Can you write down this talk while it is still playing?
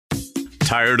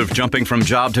Tired of jumping from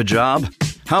job to job?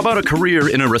 How about a career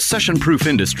in a recession-proof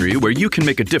industry where you can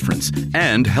make a difference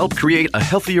and help create a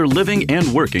healthier living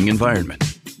and working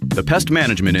environment? The pest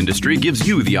management industry gives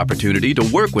you the opportunity to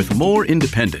work with more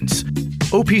independence.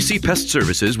 OPC Pest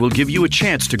Services will give you a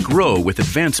chance to grow with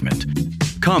advancement.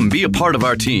 Come be a part of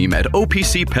our team at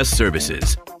OPC Pest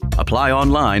Services. Apply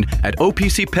online at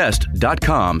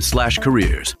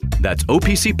opcpest.com/careers. That's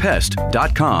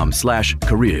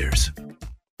opcpest.com/careers.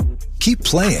 Keep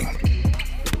playing.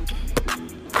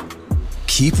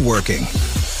 Keep working.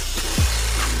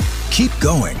 Keep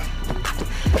going.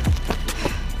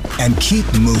 And keep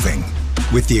moving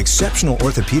with the exceptional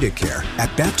orthopedic care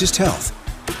at Baptist Health.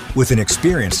 With an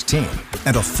experienced team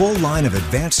and a full line of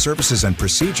advanced services and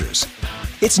procedures,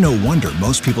 it's no wonder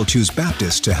most people choose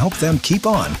Baptist to help them keep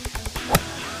on.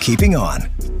 Keeping on.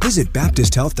 Visit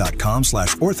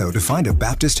baptisthealth.com/ortho to find a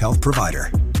Baptist Health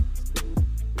provider.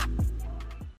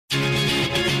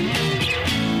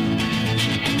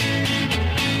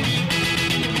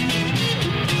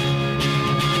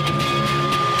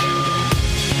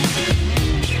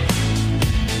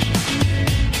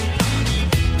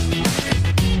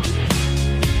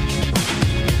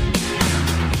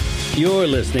 You're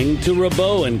listening to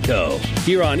Rabaut Co.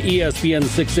 here on ESPN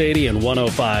 680 and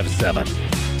 105.7.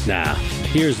 Now,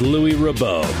 here's Louis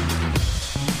Rabaut.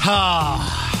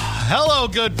 Hello,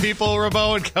 good people.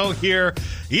 Rabaut Co. here.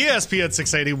 ESPN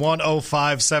 680,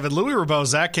 105.7. Louis Rabaut,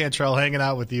 Zach Cantrell hanging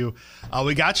out with you.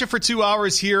 We got you for 2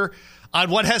 hours here on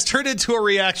what has turned into a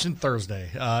Reaction Thursday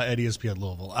at ESPN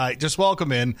Louisville. Just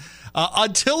welcome in.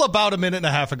 Until about a minute and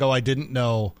a half ago, I didn't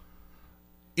know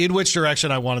in which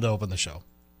direction I wanted to open the show.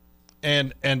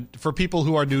 And for people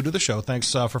who are new to the show,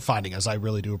 thanks for finding us. I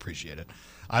really do appreciate it.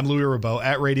 I'm Louis Rabaut,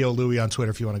 at Radio Louis on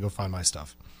Twitter if you want to go find my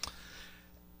stuff.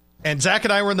 And Zach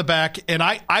and I were in the back, and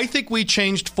I think we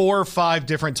changed 4 or 5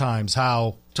 different times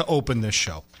how to open this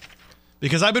show.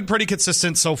 Because I've been pretty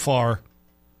consistent so far.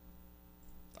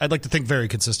 I'd like to think very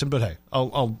consistent, but hey,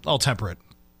 I'll temper it.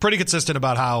 Pretty consistent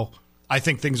about how I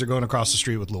think things are going across the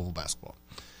street with Louisville basketball.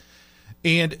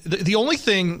 And the only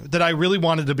thing that I really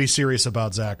wanted to be serious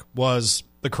about, Zach, was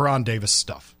the Karan Davis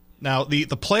stuff. Now, the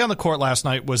play on the court last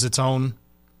night was its own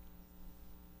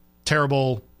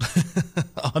terrible,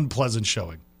 unpleasant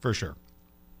showing, for sure.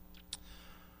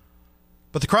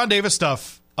 But the Karan Davis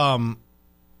stuff, so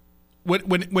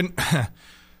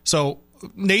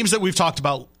names that we've talked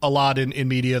about a lot in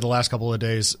media the last couple of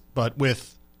days, but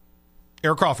with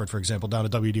Eric Crawford, for example, down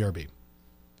at WDRB.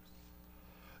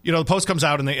 You know, the post comes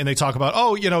out and they talk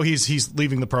about, he's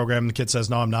leaving the program. The kid says,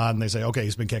 no, I'm not. And they say, okay,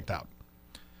 he's been kicked out.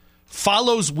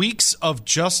 Follows weeks of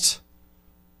just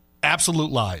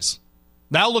absolute lies.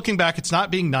 Now looking back, it's not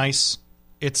being nice.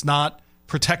 It's not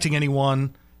protecting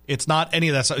anyone. It's not any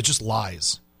of that stuff. It's just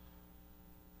lies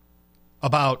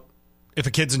about if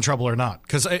a kid's in trouble or not.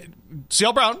 Because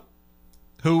C.L. Brown,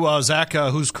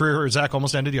 whose career Zach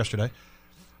almost ended yesterday.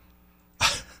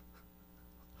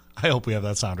 I hope we have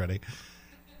that sound ready.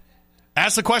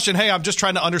 Ask the question, hey, I'm just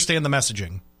trying to understand the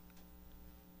messaging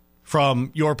from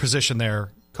your position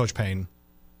there, Coach Payne.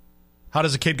 How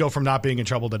does a kid go from not being in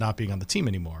trouble to not being on the team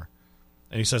anymore?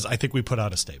 And he says, I think we put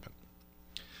out a statement.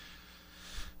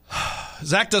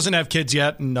 Zach doesn't have kids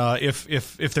yet, and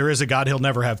if there is a God, he'll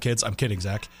never have kids. I'm kidding,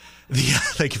 Zach.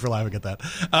 Thank you for laughing at that.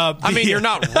 You're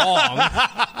not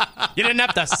wrong. You didn't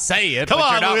have to say it. Come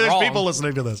on, there's there's people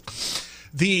listening to this.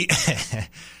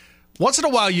 Once in a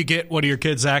while, you get one of your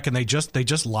kids, Zach, and they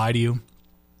just lie to you.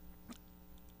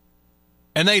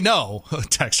 And they know,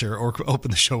 text her or open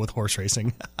the show with horse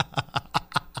racing.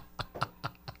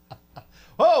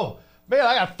 Whoa, man,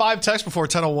 I got 5 texts before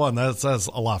 10:01. That's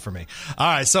a lot for me. All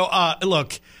right, so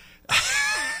look.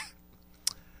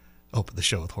 Open the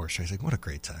show with horse racing. What a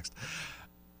great text.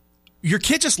 Your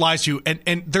kid just lies to you,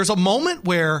 and there's a moment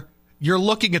where you're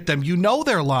looking at them. You know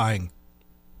they're lying.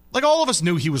 Like all of us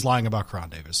knew he was lying about Karan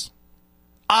Davis.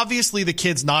 Obviously, the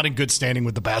kid's not in good standing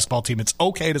with the basketball team. It's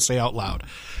okay to say out loud.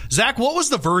 Zach, what was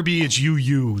the verbiage you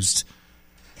used?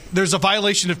 There's a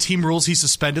violation of team rules. He's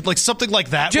suspended. Like something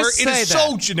like that. Just where it is say that.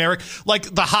 so generic.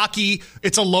 Like the hockey,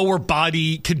 it's a lower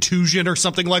body contusion or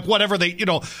something like whatever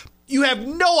you have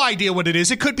no idea what it is.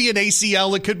 It could be an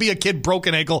ACL. It could be a kid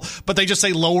broken ankle, but they just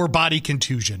say lower body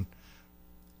contusion.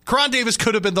 Karan Davis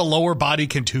could have been the lower body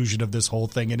contusion of this whole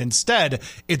thing, and instead,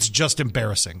 it's just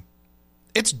embarrassing.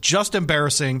 It's just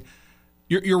embarrassing.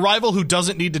 Your rival who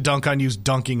doesn't need to dunk on you is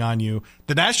dunking on you.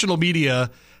 The national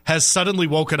media has suddenly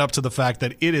woken up to the fact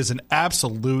that it is an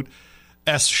absolute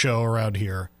S show around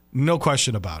here. No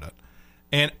question about it.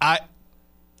 And I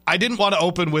didn't want to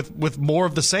open with more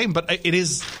of the same, but it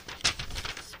is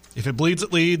If it bleeds,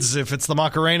 it leads. If it's the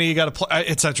Macarena, you got to play,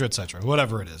 et cetera,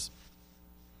 whatever it is.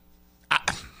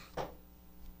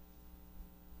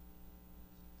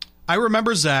 I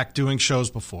remember Zach doing shows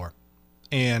before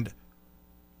and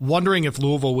wondering if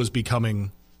Louisville was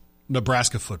becoming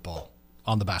Nebraska football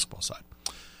on the basketball side.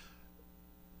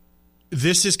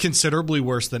 This is considerably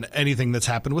worse than anything that's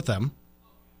happened with them.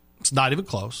 It's not even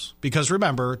close. Because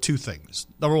remember, two things.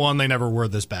 Number one, they never were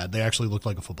this bad. They actually looked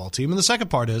like a football team. And the second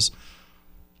part is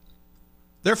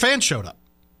their fans showed up.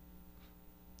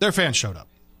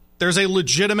 There's a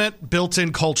legitimate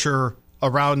built-in culture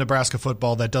around Nebraska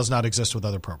football that does not exist with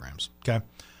other programs. Okay?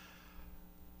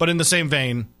 But in the same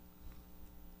vein,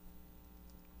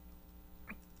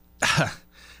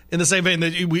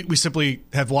 that we simply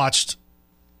have watched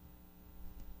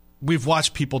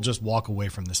people just walk away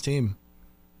from this team.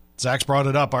 Zach's brought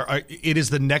it up. It is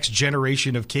the next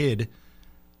generation of kid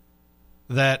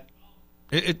that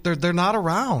they're not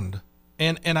around.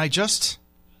 And I just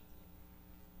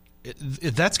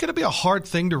that's going to be a hard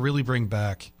thing to really bring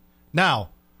back. Now,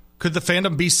 could the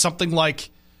fandom be something like,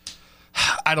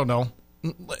 I don't know.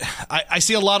 I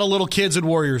see a lot of little kids in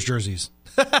Warriors jerseys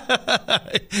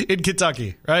in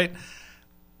Kentucky, right?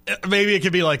 Maybe it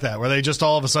could be like that, where they just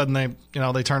all of a sudden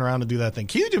they turn around and do that thing.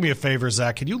 Can you do me a favor,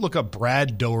 Zach? Can you look up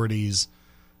Brad Doherty's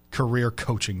career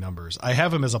coaching numbers? I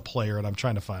have him as a player, and I'm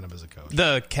trying to find him as a coach.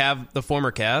 The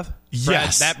former Cav?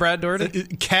 Yes. That Brad Doherty?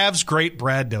 Cavs great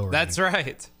Brad Doherty. That's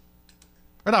right.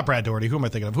 Or not Brad Doherty. Who am I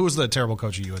thinking of? Who was the terrible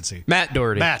coach at UNC? Matt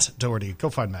Doherty. Matt Doherty.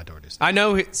 Go find Matt Doherty's. I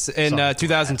know in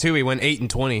 2002 he went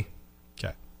 8-20.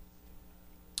 Okay.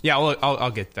 Yeah,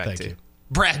 I'll get back to you.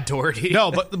 Brad Doherty.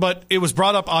 No, but it was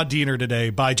brought up on Diener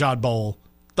today by John Bowl,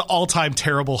 the all-time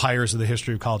terrible hires in the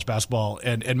history of college basketball,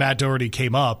 and Matt Doherty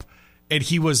came up, and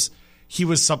he was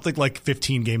something like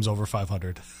 15 games over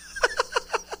 500.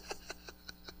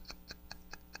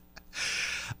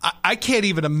 I can't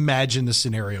even imagine the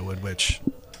scenario in which.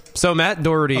 So Matt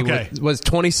Doherty was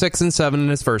 26-7 in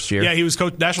his first year. Yeah, he was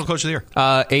national coach of the year.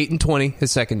 8-20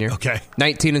 his second year. Okay.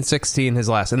 19-16 his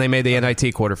last, and they made the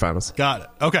NIT quarterfinals. Got it.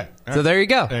 Okay. So there you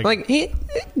go.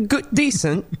 Good,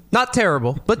 decent, not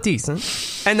terrible, but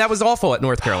decent. And that was awful at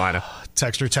North Carolina.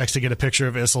 Texter texting in a picture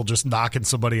of Issel just knocking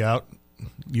somebody out.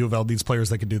 U of L needs players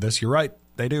that can do this. You're right.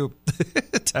 They do.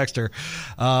 Texter.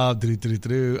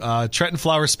 Trenton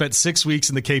Flowers spent 6 weeks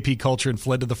in the KP culture and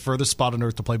fled to the furthest spot on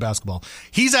earth to play basketball.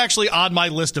 He's actually on my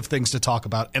list of things to talk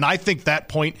about. And I think that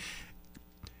point,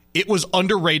 it was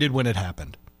underrated when it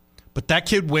happened. But that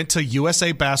kid went to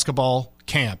USA basketball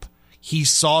camp. He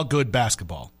saw good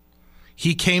basketball.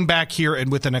 He came back here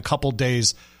and within a couple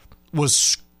days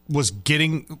was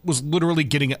literally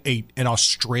getting an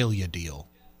Australia deal.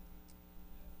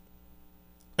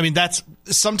 I mean, that's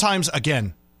sometimes,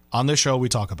 again, on this show we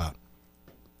talk about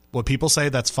what people say,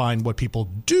 that's fine. What people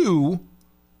do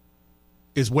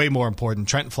is way more important.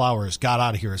 Trenton Flowers got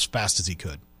out of here as fast as he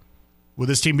could. Would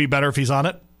this team be better if he's on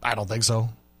it? I don't think so.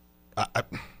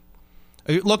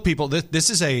 Look, people,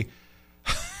 this is a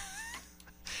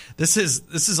this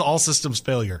is all systems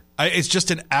failure. It's just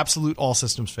an absolute all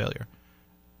systems failure.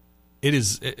 It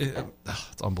is.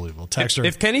 It's unbelievable. Texter.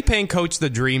 If Kenny Payne coached the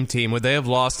Dream Team, would they have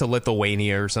lost to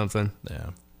Lithuania or something?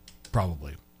 Yeah,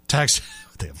 probably. Texter.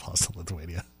 They have lost to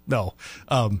Lithuania. No.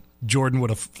 Jordan would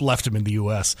have left him in the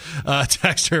U.S.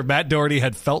 Texter. Matt Doherty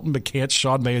had Felton, McCants,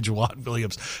 Sean May, and Juwan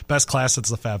Williams. Best class since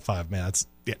the Fab Five. Man,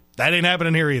 that ain't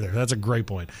happening here either. That's a great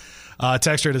point.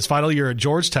 Texter, in his final year at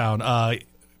Georgetown,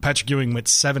 Patrick Ewing went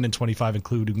 7-25,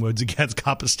 including wins against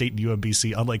Coppin State and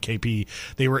UMBC. Unlike KP,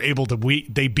 they were able to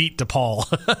they beat DePaul.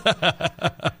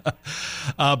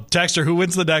 Texter, who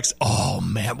wins the next? Oh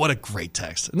man, what a great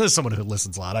text! And this is someone who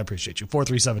listens a lot. I appreciate you.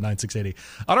 437-9680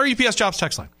 on our UPS Jobs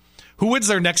text line. Who wins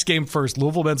their next game first?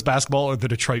 Louisville men's basketball or the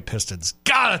Detroit Pistons?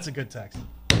 God, that's a good text.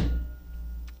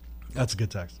 That's a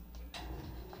good text.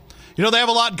 You know, they have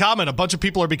a lot in common. A bunch of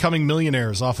people are becoming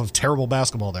millionaires off of terrible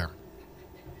basketball there.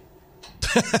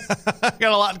 Got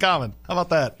a lot in common. How about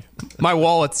that? My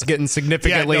wallet's getting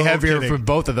significantly heavier for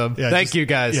both of them. Yeah, thank you,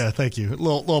 guys. Yeah, thank you.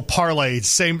 Little parlay,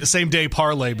 same day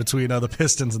parlay between the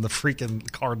Pistons and the freaking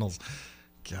Cardinals.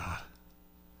 God.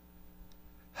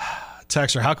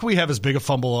 Texter, how can we have as big a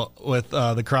fumble with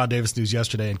the Cron Davis news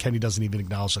yesterday and Kenny doesn't even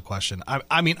acknowledge the question?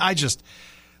 I mean, I just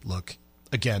look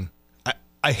again.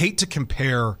 I hate to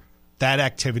compare that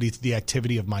activity to the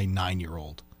activity of my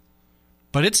 9-year-old,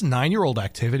 but it's 9-year-old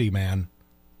activity, man.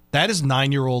 That is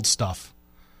 9-year-old stuff.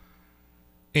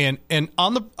 And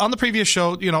on the previous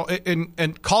show, you know,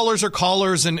 and callers are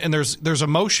callers, and there's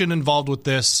emotion involved with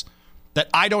this that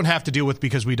I don't have to deal with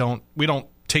because we don't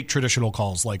take traditional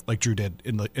calls like Drew did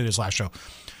in his last show.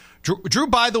 Drew,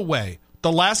 by the way,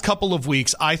 the last couple of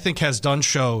weeks, I think, has done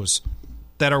shows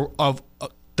that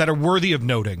are worthy of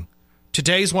noting.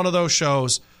 Today's one of those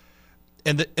shows,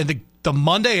 and the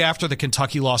Monday after the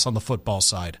Kentucky loss on the football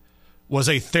side was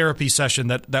a therapy session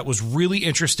that was really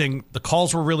interesting. The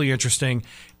calls were really interesting,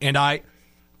 and I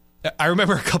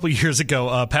remember a couple years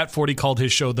ago, Pat Forty called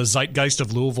his show the Zeitgeist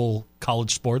of Louisville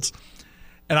College Sports,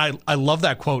 and I love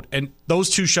that quote. And those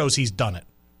two shows, he's done it,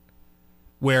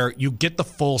 where you get the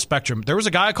full spectrum. There was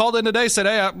a guy I called in today, said,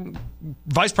 hey, I'm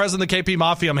Vice President of the KP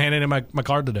Mafia, I'm handing in my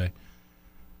card today.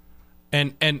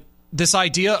 And this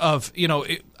idea of,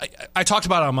 I talked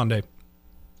about it on Monday.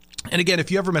 And again, if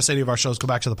you ever miss any of our shows, go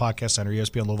back to the podcast center,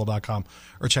 ESPNLouisville.com,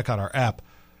 or check out our app.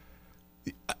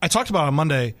 I talked about on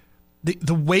Monday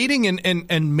the waiting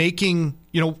and making,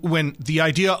 when the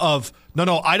idea of,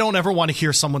 no, I don't ever want to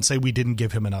hear someone say we didn't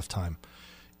give him enough time.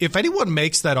 If anyone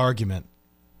makes that argument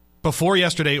before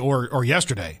yesterday or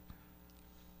yesterday,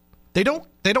 they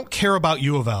don't care about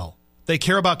U of L. They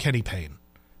care about Kenny Payne.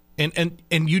 And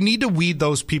you need to weed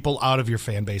those people out of your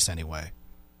fan base anyway.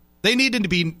 They needed to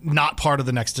be not part of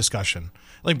the next discussion.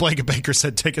 Like Blanket Baker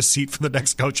said, take a seat for the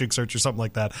next coaching search or something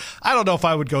like that. I don't know if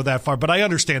I would go that far, but I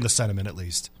understand the sentiment at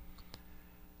least.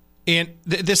 And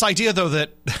this idea, though,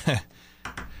 that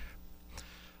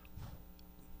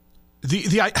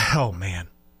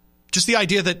just the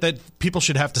idea that people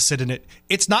should have to sit in it.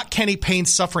 It's not Kenny Payne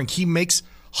suffering. He makes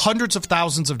hundreds of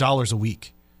thousands of dollars a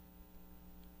week.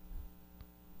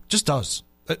 Just does.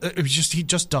 He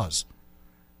just does.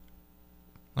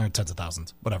 Or tens of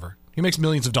thousands, whatever. He makes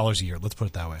millions of dollars a year. Let's put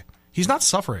it that way. He's not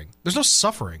suffering. There's no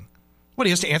suffering. What,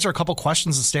 he has to answer a couple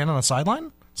questions and stand on the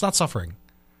sideline? It's not suffering.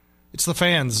 It's the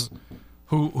fans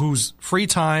whose free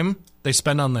time they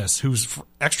spend on this, whose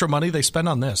extra money they spend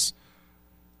on this.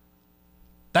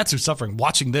 That's who's suffering.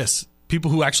 Watching this.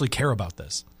 People who actually care about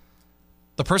this.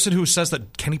 The person who says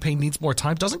that Kenny Payne needs more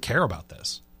time doesn't care about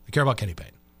this. They care about Kenny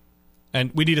Payne.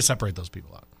 And we need to separate those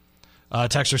people out.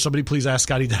 Texter, somebody please ask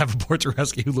Scotty Davenport to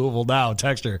rescue Louisville now.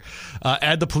 Texter,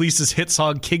 add the Police's hit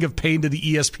song King of Pain to the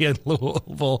ESPN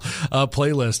Louisville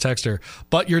playlist. Texter,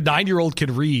 but your 9-year-old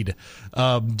can read.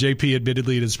 JP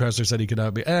admittedly in his presser said he could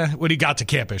not be. When he got to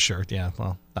campus, sure. Yeah,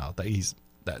 well, no,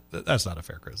 that's not a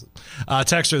fair criticism.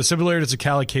 Texter, the similarities of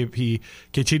Cal and KP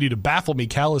continue to baffle me.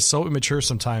 Cal is so immature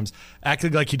sometimes,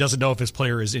 acting like he doesn't know if his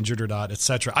player is injured or not,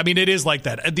 etc. I mean, it is like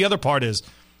that. And the other part is,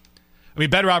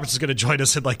 Ben Roberts is going to join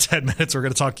us in like 10 minutes. We're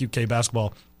going to talk UK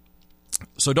basketball.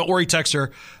 So don't worry,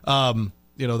 Texter.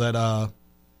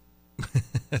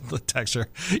 Texter,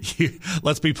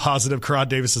 let's be positive. Karan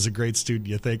Davis is a great student,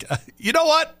 you think? You know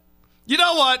what?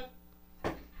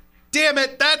 Damn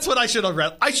it. That's what I should have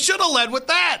read. I should have led with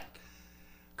that.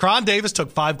 Karan Davis took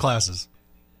 5 classes.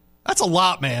 That's a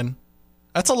lot, man.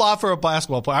 That's a lot for a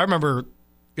basketball player. I remember,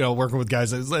 working with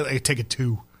guys that take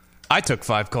 2. I took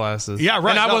 5 classes. Yeah,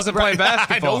 right. And I wasn't playing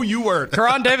basketball. I know you weren't.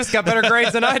 Karan Davis got better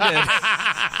grades than I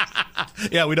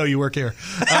did. Yeah, we know you work here.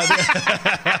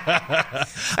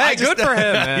 Hey, good for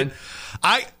him, man.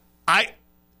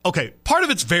 Okay, part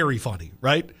of it's very funny,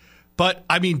 right? But,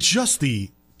 I mean,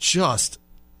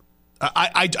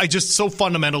 I just so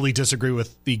fundamentally disagree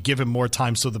with the give him more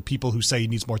time, so the people who say he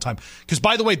needs more time. Because,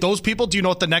 by the way, those people, do you know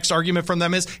what the next argument from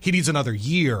them is? He needs another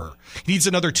year. He needs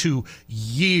another 2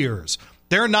 years.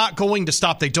 They're not going to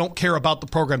stop. They don't care about the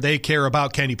program. They care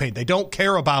about Kenny Payne. They don't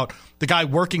care about the guy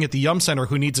working at the Yum Center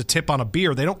who needs a tip on a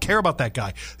beer. They don't care about that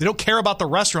guy. They don't care about the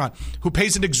restaurant who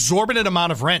pays an exorbitant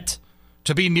amount of rent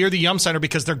to be near the Yum Center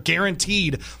because they're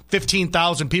guaranteed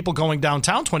 15,000 people going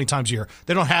downtown 20 times a year.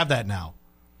 They don't have that now.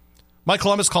 Mike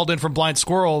Columbus called in from Blind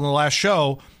Squirrel in the last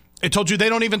show. It told you they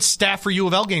don't even staff for U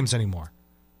of L games anymore.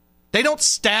 They don't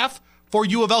staff for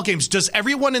U of L games. Does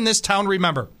everyone in this town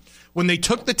remember when they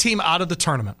took the team out of the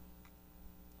tournament?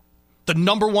 The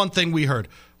number one thing we heard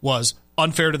was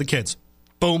unfair to the kids.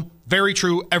 Boom. Very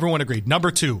true. Everyone agreed.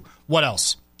 Number 2, what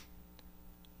else?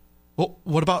 Well,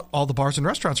 what about all the bars and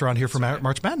restaurants around here for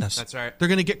March Madness? That's right. They're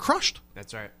going to get crushed.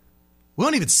 That's right. We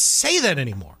don't even say that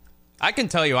anymore. I can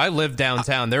tell you, I live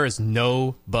downtown. There is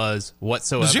no buzz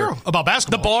whatsoever. Zero about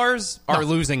basketball. The bars are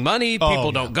losing money.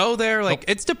 People don't go there.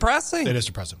 It's depressing. It is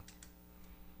depressing.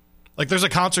 Like, there's a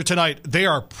concert tonight. They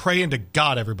are praying to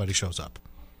God everybody shows up.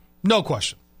 No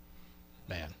question.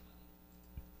 Man.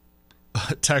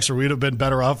 Texter, we'd have been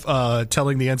better off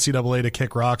telling the NCAA to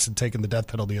kick rocks and taking the death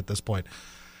penalty at this point.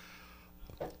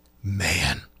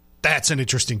 Man, that's an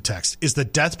interesting text. Is the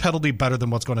death penalty better than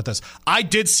what's going on at this? I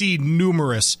did see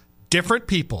numerous different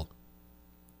people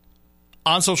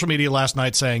on social media last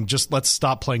night saying, just let's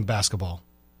stop playing basketball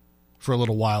for a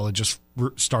little while and just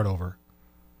start over.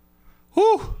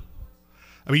 Whew.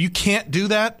 I mean, you can't do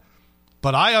that.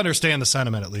 But I understand the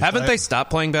sentiment, at least. Haven't they stopped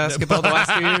playing basketball the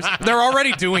last 2 years? They're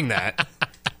already doing that.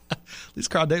 At least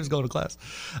Cron Dave's going to class.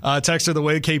 Texter, the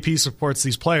way KP supports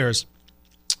these players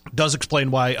does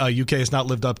explain why UK has not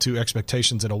lived up to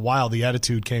expectations in a while. The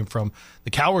attitude came from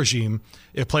the Cow regime.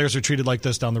 If players are treated like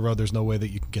this down the road, there's no way that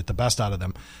you can get the best out of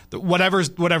them. Whatever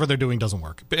they're doing doesn't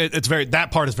work. That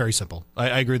part is very simple.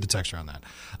 I agree with the texter on that.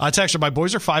 Texter, my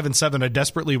boys are 5 and 7. I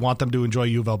desperately want them to enjoy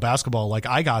U of L basketball like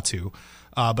I got to,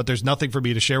 but there's nothing for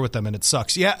me to share with them, and it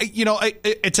sucks. Yeah,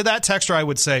 to that texter, I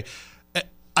would say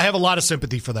I have a lot of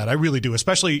sympathy for that. I really do,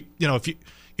 especially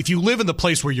if you live in the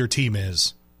place where your team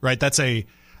is, right?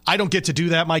 I don't get to do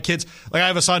that. My kids, I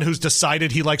have a son who's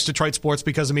decided he likes Detroit sports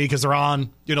because of me, because they're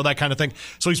on, that kind of thing.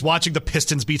 So he's watching the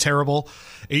Pistons be terrible.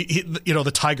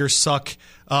 The Tigers suck.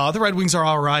 The Red Wings are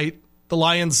all right. The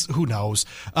Lions, who knows?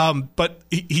 But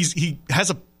he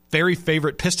has a very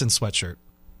favorite Pistons sweatshirt,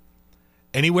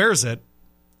 and he wears it.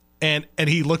 And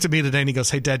he looked at me today and he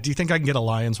goes, "Hey, Dad, do you think I can get a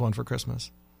Lions one for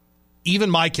Christmas?" Even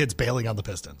my kid's bailing on the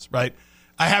Pistons, right?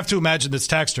 I have to imagine this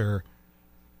texter,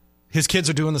 his kids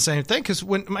are doing the same thing, because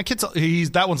when my kid's,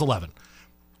 that one's 11.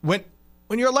 When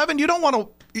you're 11, you don't want to.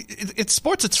 It's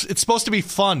sports. It's supposed to be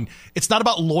fun. It's not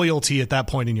about loyalty at that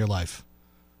point in your life.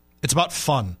 It's about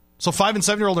fun. So 5 and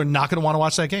 7-year-old are not going to want to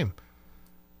watch that game.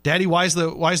 Daddy, why is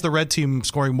the red team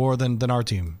scoring more than our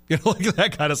team? Like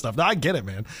that kind of stuff. No, I get it,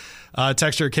 man.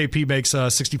 Texture KP makes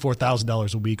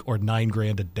 $64,000 a week or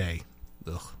 $9,000 a day.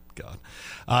 Ugh.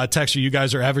 God. Texture, you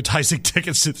guys are advertising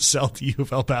tickets to sell to U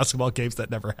of L basketball games that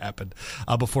never happened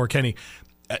before. Kenny,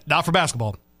 not for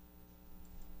basketball.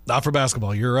 Not for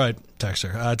basketball. You're right,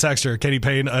 Texture. Kenny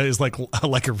Payne is like a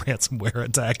ransomware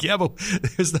attack. Yeah, but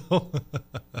there's no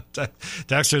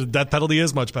Texture. The death penalty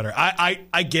is much better.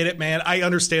 I get it, man. I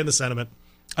understand the sentiment.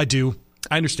 I do.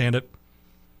 I understand it.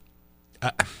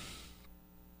 And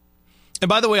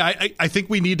by the way, I think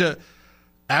we need to.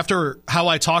 After how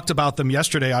I talked about them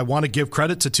yesterday, I want to give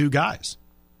credit to two guys.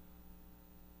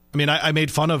 I mean, I made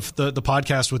fun of the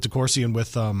podcast with DeCourcy and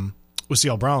with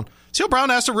C.L. Brown. C.L. Brown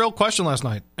asked a real question last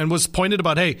night and was pointed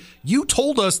about, hey, you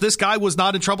told us this guy was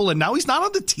not in trouble and now he's not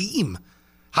on the team.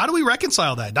 How do we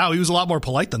reconcile that? Now, he was a lot more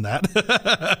polite than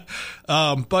that.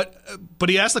 But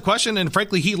he asked the question, and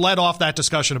frankly, he led off that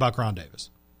discussion about Cron Davis.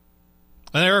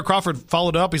 And Eric Crawford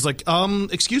followed up. He's like,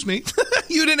 excuse me,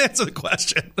 you didn't answer the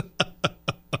question.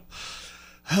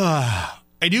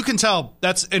 And you can tell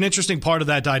that's an interesting part of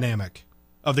that dynamic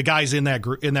of the guys in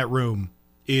that room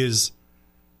is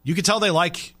you can tell they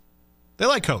like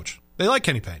Coach. They like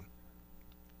Kenny Payne.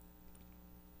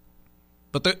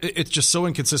 But it's just so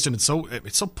inconsistent.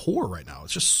 It's so poor right now.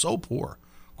 It's just so poor.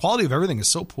 Quality of everything is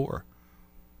so poor.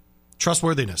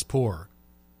 Trustworthiness, poor.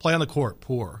 Play on the court,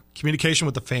 poor. Communication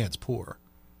with the fans, poor.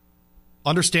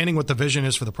 Understanding what the vision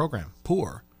is for the program,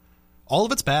 poor. All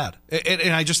of it's bad.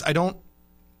 And I don't.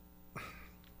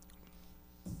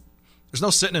 There's no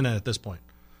sitting in it at this point.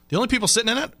 The only people sitting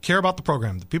in it care about the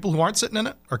program. The people who aren't sitting in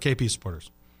it are KP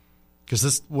supporters.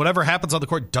 Because whatever happens on the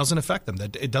court doesn't affect them.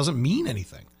 It doesn't mean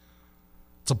anything.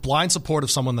 It's a blind support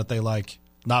of someone that they like,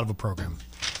 not of a program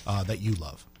that you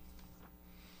love.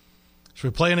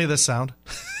 Should we play any of this sound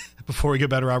before we get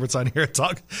Ben Roberts on here and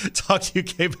talk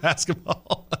UK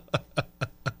basketball?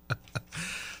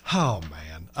 Oh,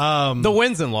 man. The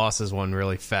wins and losses one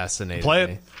really fascinated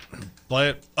me. Play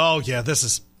it. Oh, yeah, this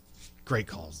is great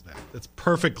calls, man. It's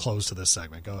perfect close to this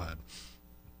segment. Go ahead.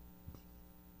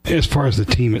 As far as the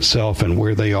team itself and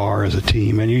where they are as a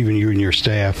team, and even you and your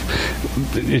staff,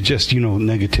 it just,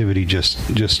 negativity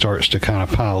just starts to kind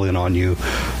of pile in on you.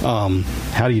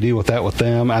 How do you deal with that with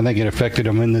them? I think it affected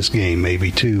them in this game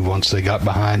maybe too once they got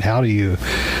behind. What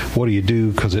do you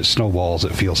do? Because it snowballs,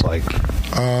 it feels like.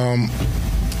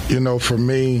 For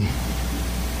me,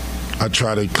 I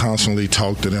try to constantly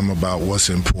talk to them about what's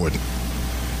important.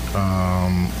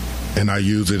 And I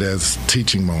use it as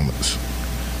teaching moments.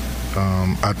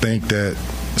 I think that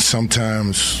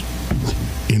sometimes,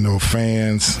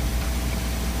 fans,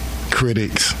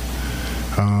 critics,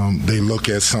 they look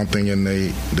at something and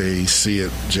they see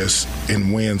it just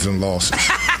in wins and losses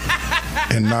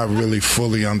and not really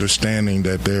fully understanding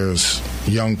that there's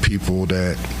young people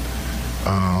that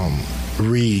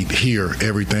hear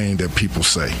everything that people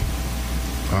say.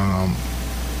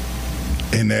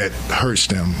 And that hurts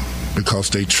them because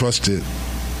they trusted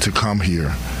to come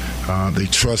here. They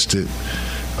trusted,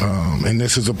 and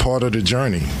this is a part of the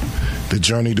journey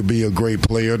to be a great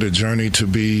player, the journey to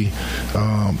be,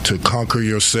 to conquer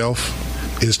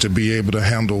yourself is to be able to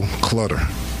handle clutter,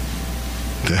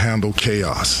 to handle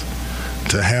chaos,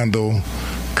 to handle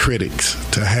critics,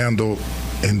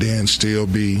 and then still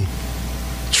be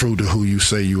true to who you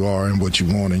say you are and what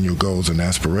you want and your goals and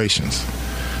aspirations.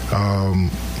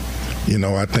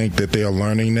 I think that they are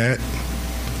learning that.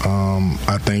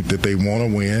 I think that they want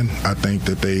to win. I think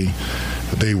that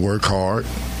they work hard,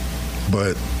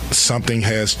 but something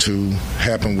has to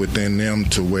happen within them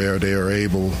to where they are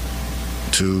able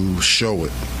to show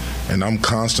it. And I'm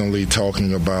constantly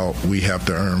talking about we have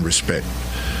to earn respect,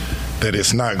 that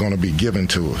it's not going to be given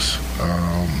to us.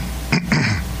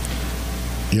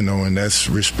 And that's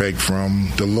respect from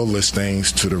the littlest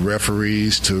things to the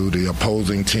referees, to the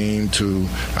opposing team, to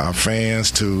our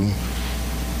fans, to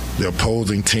the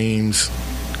opposing teams,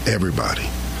 everybody.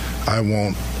 I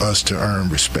want us to earn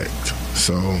respect.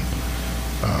 So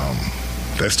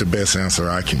that's the best answer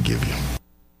I can give you.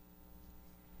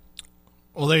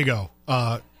 Well, there you go.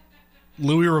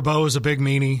 Louis Rabaut is a big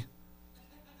meanie.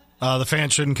 The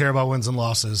fans shouldn't care about wins and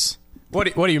losses.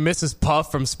 What do you, Mrs.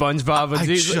 Puff from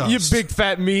SpongeBob? You big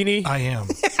fat meanie. I am.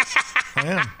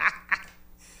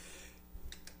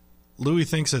 Louis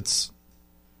thinks it's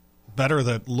better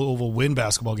that Louisville win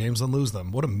basketball games than lose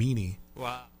them. What a meanie.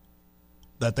 Wow.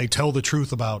 That they tell the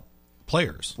truth about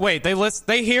players. Wait, they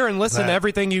hear and listen to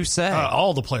everything you say.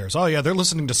 All the players. Oh, yeah, they're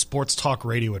listening to Sports Talk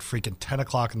Radio at freaking 10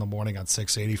 o'clock in the morning on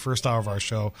 680, first hour of our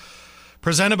show.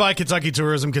 Presented by Kentucky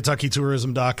Tourism,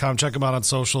 KentuckyTourism.com. Check them out on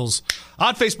socials.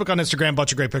 On Facebook, on Instagram,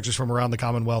 bunch of great pictures from around the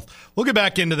Commonwealth. We'll get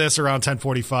back into this around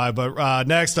 10:45, but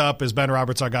next up is Ben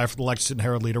Roberts, our guy for the Lexington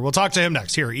Herald-Leader. We'll talk to him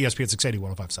next here at ESPN 680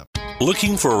 1057.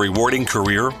 Looking for a rewarding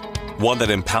career? One that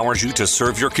empowers you to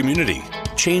serve your community,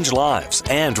 change lives,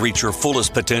 and reach your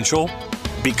fullest potential?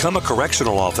 Become a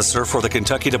correctional officer for the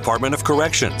Kentucky Department of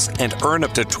Corrections and earn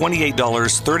up to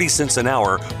 $28.30 an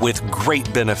hour with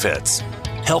great benefits.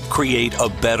 Help create a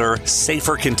better,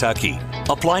 safer Kentucky.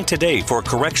 Apply today for a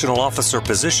correctional officer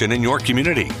position in your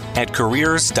community at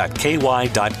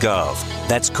careers.ky.gov.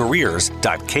 That's careers.ky.gov.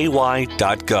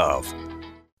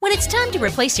 When it's time to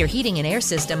replace your heating and air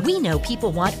system, we know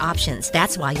people want options.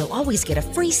 That's why you'll always get a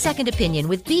free second opinion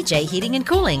with BJ Heating and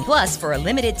Cooling. Plus, for a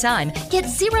limited time, get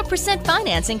 0%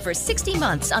 financing for 60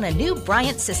 months on a new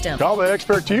Bryant system. Call the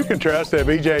experts you can trust at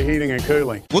BJ Heating and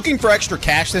Cooling. Looking for extra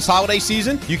cash this holiday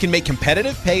season? You can make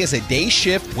competitive pay as a day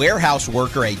shift warehouse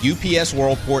worker at UPS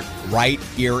Worldport right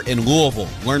here in Louisville.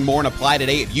 Learn more and apply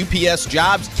today at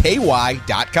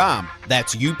upsjobsky.com.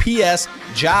 That's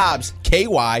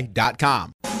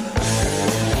upsjobsky.com.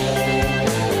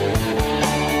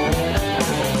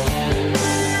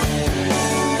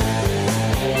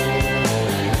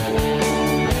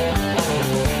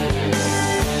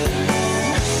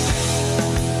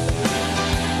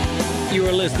 You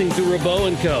are listening to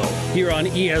Rabaut Co. here on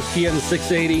ESPN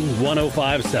 680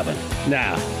 1057.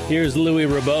 Now, here's Louis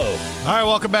Rabaut. All right,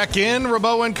 welcome back in.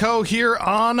 Rabaut Co. here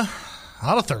on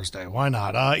a Thursday. Why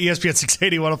not? ESPN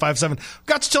 680 1057.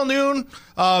 Got you till noon.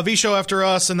 V show after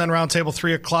us, and then roundtable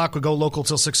 3 o'clock. We go local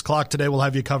till 6 o'clock. Today we'll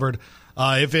have you covered.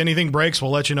 If anything breaks,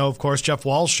 we'll let you know. Of course, Jeff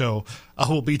Wall's show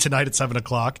will be tonight at 7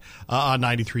 o'clock on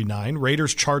 93.9.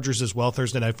 Raiders, Chargers as well,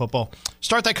 Thursday Night Football.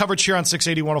 Start that coverage here on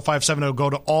 680 1057. It'll go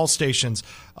to all stations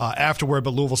afterward,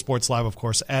 but Louisville Sports Live, of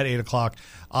course, at 8 o'clock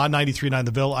on 93.9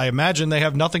 The Ville. I imagine they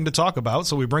have nothing to talk about,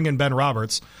 so we bring in Ben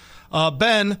Roberts.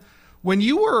 Ben, when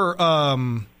you were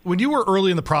early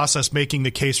in the process making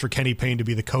the case for Kenny Payne to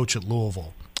be the coach at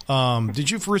Louisville, did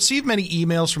you receive many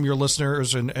emails from your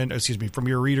listeners and from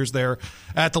your readers there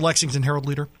at the Lexington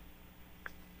Herald-Leader?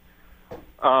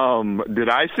 Did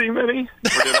I see many,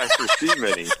 or did I receive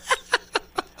many?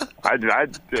 I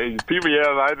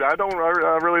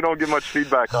really don't get much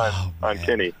feedback on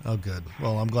Kenny. Oh, good.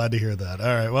 Well, I'm glad to hear that. All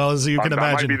right. Well, as you can imagine,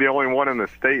 I might be the only one in the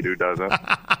state who doesn't.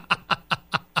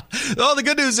 Well, the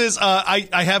good news is I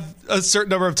have a certain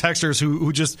number of texters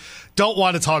who just don't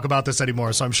want to talk about this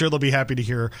anymore, so I'm sure they'll be happy to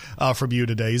hear from you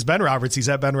today. He's Ben Roberts. He's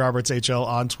at Ben Roberts HL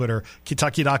on Twitter,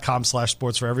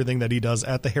 Kentucky.com/sports for everything that he does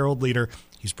at the Herald-Leader.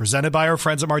 He's presented by our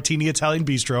friends at Martini Italian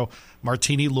Bistro,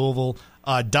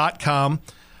 MartiniLouisville.com.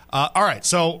 All right,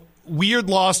 so weird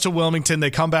loss to Wilmington.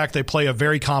 They come back. They play a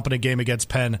very competent game against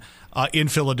Penn in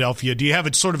Philadelphia. Do you have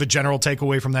a sort of a general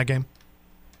takeaway from that game?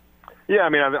 Yeah, I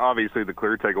mean, obviously the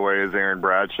clear takeaway is Aaron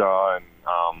Bradshaw, and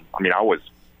I was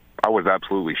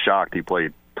absolutely shocked. He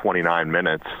played 29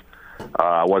 minutes.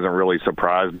 I wasn't really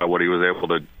surprised by what he was able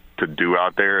to do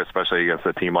out there, especially against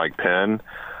a team like Penn.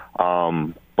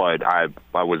 But I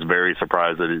was very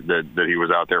surprised that he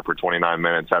was out there for 29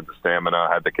 minutes, had the stamina,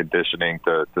 had the conditioning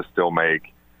to still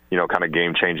make, kind of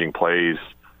game-changing plays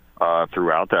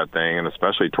throughout that thing, and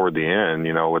especially toward the end,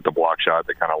 with the block shot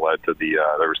that kind of led to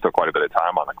there was still quite a bit of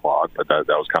time on the clock, but that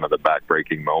was kind of the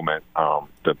back-breaking moment,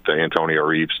 that the Antonio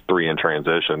Reeves 3 in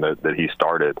transition that he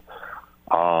started.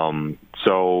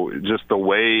 So just the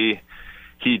way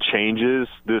he changes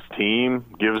this team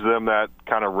gives them that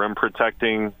kind of rim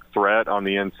protecting threat on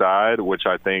the inside, which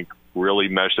I think really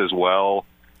meshes well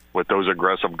with those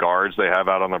aggressive guards they have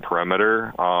out on the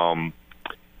perimeter.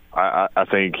 I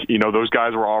think, those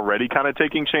guys were already kind of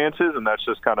taking chances, and that's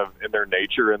just kind of in their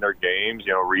nature, in their games.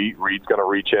 Reed's going to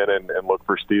reach in and look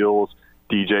for steals.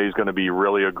 DJ's going to be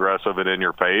really aggressive and in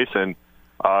your face, and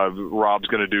Rob's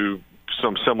going to do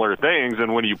some similar things.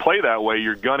 And when you play that way,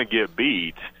 you're going to get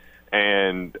beat.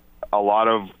 And a lot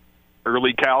of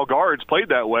early Cal guards played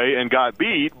that way and got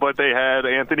beat, but they had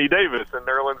Anthony Davis and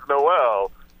Nerlens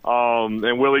Noel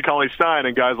and Willie Cauley-Stein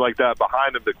and guys like that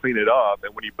behind them to clean it up.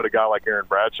 And when you put a guy like Aaron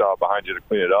Bradshaw behind you to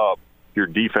clean it up, your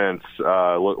defense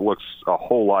looks a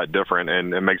whole lot different,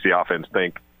 and it makes the offense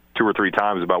think 2 or 3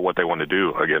 times about what they want to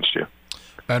do against you.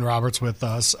 Ben Roberts with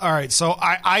us. All right, so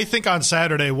I think on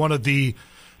Saturday one of the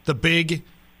big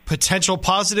potential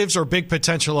positives or big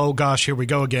potential, oh gosh, here we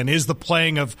go again, is the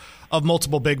playing of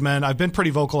multiple big men. I've been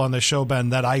pretty vocal on this show, Ben,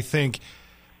 that I think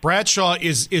Bradshaw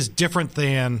is different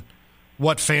than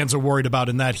what fans are worried about,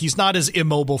 in that he's not as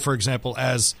immobile, for example,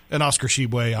 as an Oscar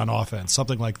Tshiebwe on offense,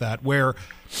 something like that, where,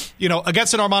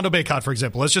 against an Armando Bacot, for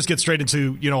example, let's just get straight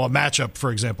into, a matchup,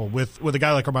 for example, with a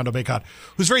guy like Armando Bacot,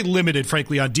 who's very limited,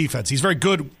 frankly, on defense. He's very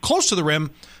good close to the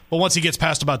rim, but once he gets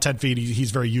past about 10 feet,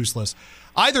 he's very useless.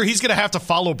 Either he's going to have to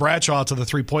follow Bradshaw to the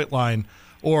three-point line,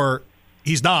 or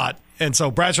he's not, and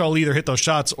so Bradshaw will either hit those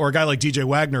shots, or a guy like DJ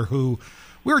Wagner, who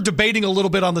we were debating a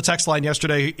little bit on the text line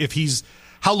yesterday if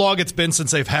how long it's been since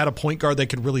they've had a point guard that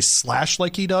can really slash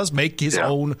like he does, make his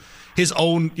own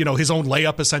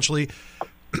layup essentially.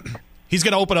 He's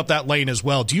going to open up that lane as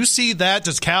well. Do you see that?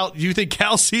 Do you think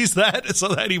Cal sees that so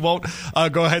that he won't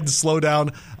go ahead and slow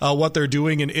down what they're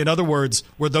doing? In other words,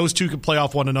 where those two can play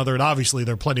off one another, and obviously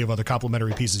there are plenty of other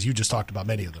complementary pieces. You just talked about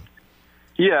many of them.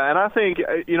 Yeah, and I think,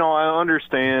 I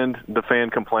understand the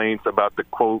fan complaints about the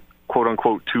quote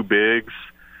unquote two bigs.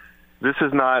 This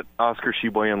is not Oscar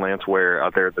Tshiebwe and Lance Ware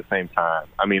out there at the same time.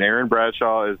 I mean, Aaron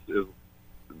Bradshaw is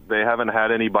they haven't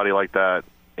had anybody like that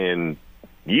in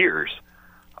years.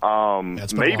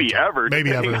 Maybe ever. Maybe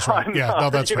ever. That's right. Yeah,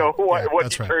 no, that's right.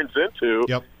 What he turns into.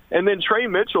 Yep. And then Trey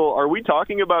Mitchell, are we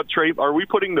talking about Trey? Are we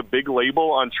putting the big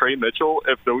label on Trey Mitchell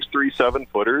if those 3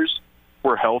 7-footers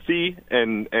were healthy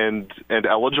and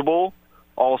eligible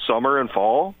all summer and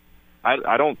fall?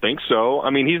 I don't think so. I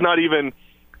mean, he's not even.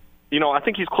 I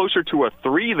think he's closer to a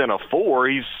 3 than a 4.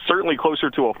 He's certainly closer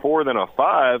to a 4 than a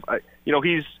 5.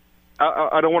 He's.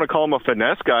 I don't want to call him a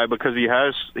finesse guy because he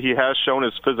has shown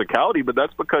his physicality, but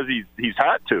that's because he's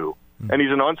had to, and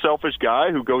he's an unselfish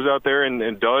guy who goes out there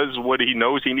and does what he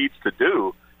knows he needs to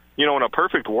do. In a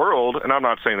perfect world, and I'm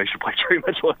not saying they should play Trey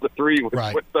Mitchell at the 3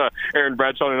 with Aaron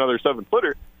Bradshaw and another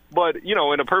 7-footer, but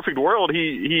in a perfect world,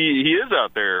 he is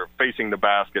out there facing the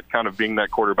basket, kind of being that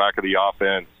quarterback of the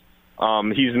offense.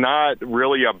 He's not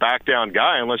really a back down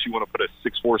guy unless you want to put a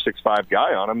 6'4", 6'5"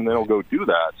 guy on him, and then he'll go do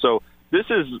that. So. This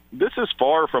is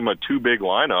far from a too big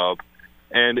lineup,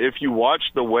 and if you watch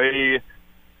the way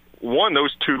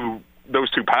those two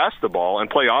pass the ball and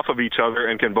play off of each other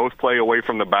and can both play away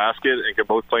from the basket and can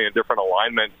both play in different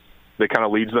alignments, that kind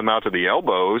of leads them out to the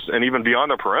elbows and even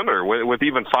beyond the perimeter with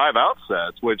even 5 out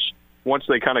sets, which once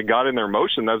they kind of got in their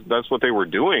motion, that's what they were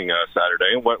doing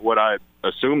Saturday, and what I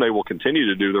assume they will continue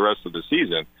to do the rest of the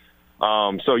season.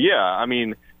 So yeah, I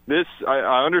mean.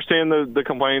 I understand the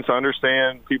complaints. I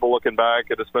understand people looking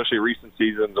back at especially recent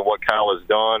seasons and what Cal has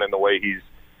done and the way he's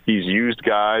used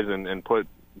guys and put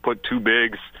 2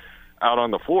 bigs out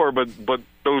on the floor. But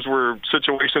those were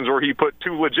situations where he put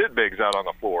 2 legit bigs out on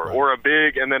the floor, right. Or a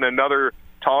big and then another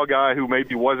tall guy who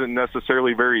maybe wasn't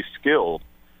necessarily very skilled.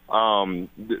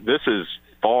 This is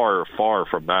far, far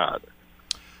from that.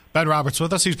 Ben Roberts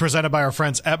with us. He's presented by our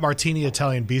friends at Martini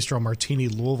Italian Bistro,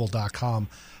 martinilouisville.com.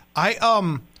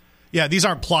 Yeah, these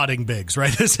aren't plotting bigs,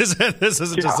 right? This isn't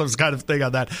just some kind of thing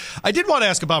on that. I did want to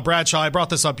ask about Bradshaw. I brought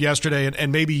this up yesterday,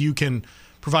 and maybe you can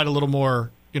provide a little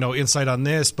more, insight on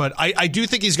this. But I do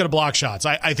think he's going to block shots.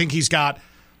 I think he's got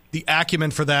the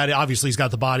acumen for that. Obviously, he's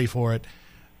got the body for it.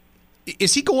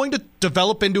 Is he going to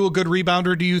develop into a good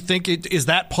rebounder? Do you think is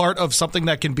that part of something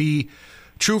that can be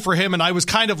true for him? And I was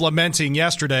kind of lamenting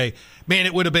yesterday, man,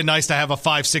 it would have been nice to have a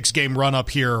 5-6 game run up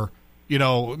here.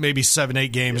 Maybe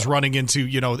 7-8 games running into,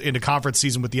 into conference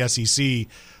season with the SEC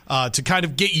to kind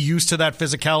of get used to that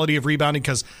physicality of rebounding.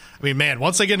 Because, I mean, man,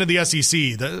 once they get into the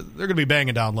SEC, they're going to be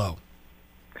banging down low.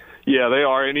 Yeah, they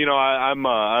are. And,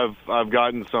 I've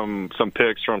gotten some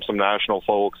picks from some national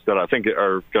folks that I think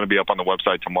are going to be up on the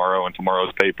website tomorrow in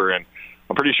tomorrow's paper. And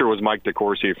I'm pretty sure it was Mike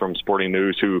DeCourcy from Sporting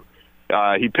News who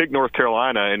he picked North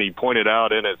Carolina, and he pointed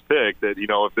out in his pick that,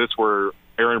 if this were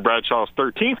Aaron Bradshaw's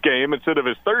 13th game instead of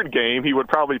his third game, he would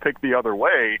probably pick the other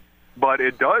way. But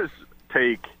it does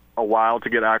take a while to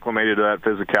get acclimated to that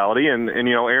physicality, and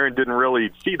Aaron didn't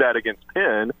really see that against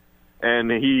Penn,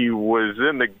 and he was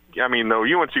in the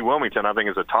UNC Wilmington, I think,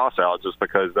 is a toss-out just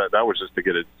because that was just to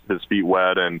get his feet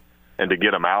wet and to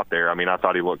get him out there. I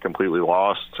thought he looked completely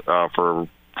lost for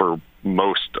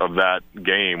most of that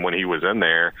game when he was in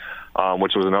there,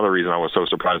 which was another reason I was so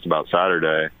surprised about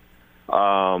Saturday.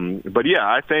 But yeah,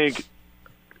 I think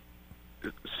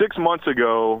 6 months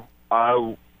ago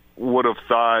I would have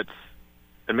thought,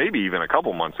 and maybe even a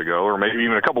couple months ago, or maybe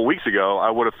even a couple weeks ago, I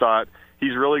would have thought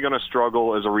he's really going to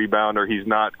struggle as a rebounder. He's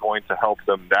not going to help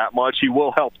them that much. He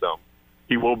will help them.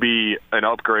 He will be an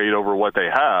upgrade over what they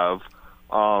have,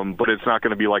 but it's not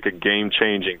going to be like a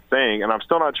game-changing thing. And I'm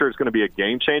still not sure it's going to be a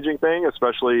game-changing thing,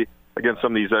 especially against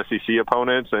some of these SEC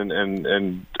opponents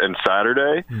and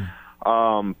Saturday.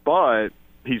 But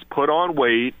he's put on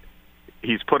weight,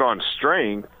 he's put on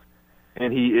strength,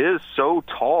 and he is so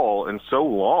tall and so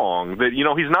long that,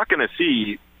 he's not going to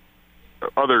see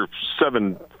other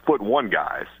 7'1"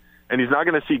 guys. And he's not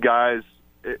going to see guys,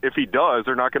 if he does,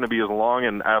 they're not going to be as long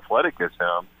and athletic as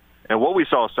him. And what we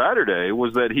saw Saturday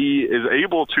was that he is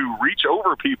able to reach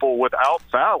over people without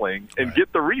fouling and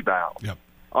get the rebound. Yep.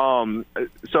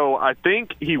 So I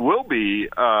think he will be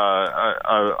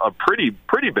a pretty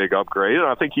big upgrade, and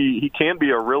I think he can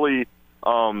be a really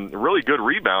good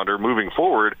rebounder moving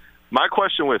forward. My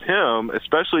question with him,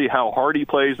 especially how hard he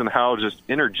plays and how just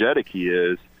energetic he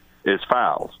is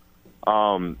fouls.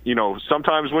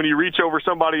 Sometimes when you reach over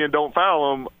somebody and don't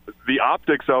foul them, the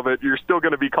optics of it, you're still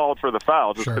going to be called for the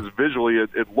foul just because visually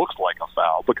it looks like a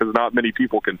foul because not many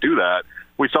people can do that.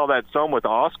 We saw that some with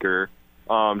Oscar,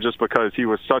 just because he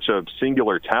was such a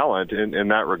singular talent in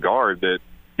that regard that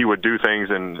he would do things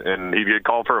and he'd get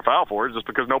called for a foul for it just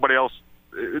because nobody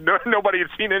had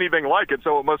seen anything like it,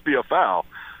 so it must be a foul.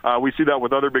 We see that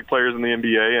with other big players in the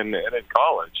NBA and in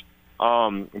college.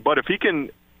 But if he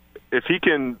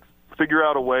can figure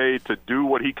out a way to do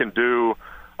what he can do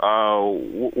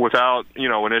without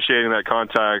initiating that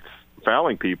contact,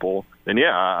 fouling people, then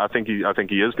I think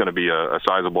he is going to be a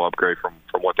sizable upgrade from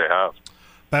what they have.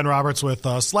 Ben Roberts with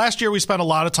us. Last year we spent a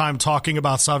lot of time talking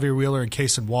about Xavier Wheeler and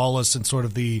Cason Wallace and sort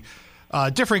of the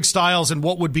differing styles and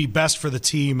what would be best for the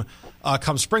team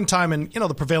come springtime. And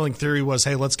the prevailing theory was,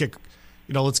 hey, let's get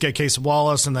Cason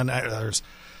Wallace, and then there's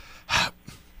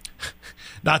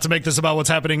not to make this about what's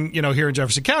happening here in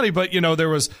Jefferson County, but there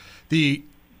was the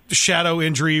shadow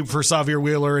injury for Xavier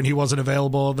Wheeler and he wasn't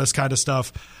available, this kind of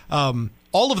stuff.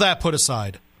 All of that put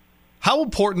aside, how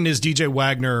important is DJ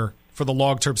Wagner for the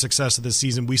long-term success of this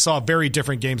season? We saw very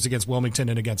different games against Wilmington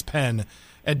and against Penn.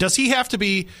 And does he have to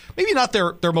be, maybe not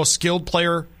their most skilled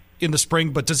player in the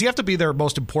spring, but does he have to be their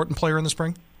most important player in the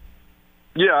spring?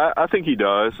 Yeah, I think he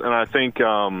does, and I think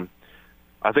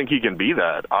he can be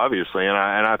that, obviously, and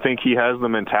I think he has the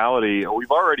mentality.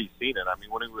 We've already seen it.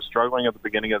 When he was struggling at the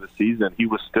beginning of the season, he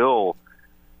was still,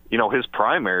 his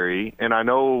primary, and I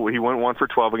know he went 1 for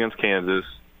 12 against Kansas.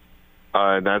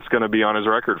 And that's going to be on his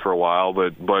record for a while,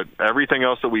 but everything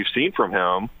else that we've seen from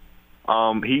him,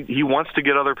 he wants to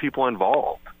get other people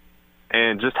involved.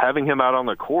 And just having him out on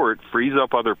the court frees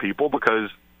up other people because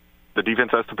the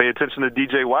defense has to pay attention to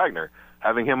DJ Wagner.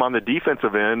 Having him on the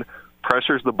defensive end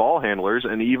pressures the ball handlers,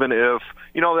 and even if,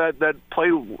 that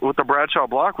play with the Bradshaw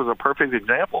block was a perfect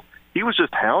example. He was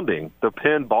just hounding the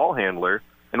Penn ball handler,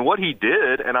 and what he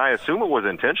did, and I assume it was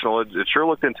intentional, it sure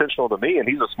looked intentional to me, and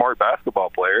he's a smart basketball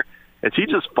player, is he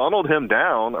just funneled him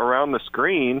down around the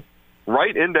screen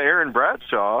right into Aaron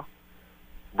Bradshaw.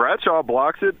 Bradshaw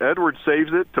blocks it. Edwards saves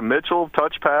it to Mitchell.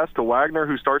 Touch pass to Wagner,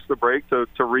 who starts the break to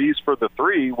Reeves for the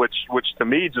three, which to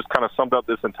me just kind of summed up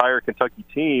this entire Kentucky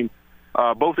team,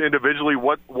 both individually,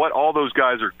 what all those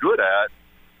guys are good at,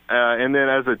 and then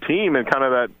as a team and kind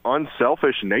of that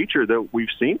unselfish nature that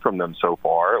we've seen from them so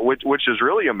far, which is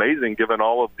really amazing given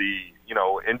all of the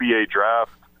NBA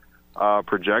draft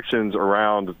projections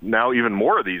around now even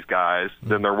more of these guys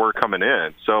than there were coming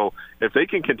in. So if they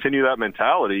can continue that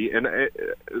mentality, and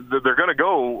they're going to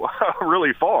go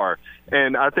really far.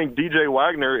 And I think DJ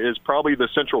Wagner is probably the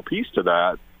central piece to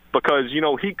that because,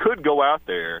 he could go out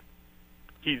there.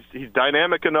 He's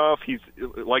dynamic enough. He's,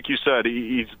 like you said,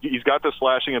 he's got the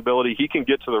slashing ability. He can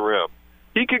get to the rim.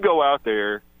 He could go out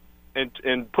there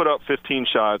and put up 15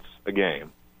 shots a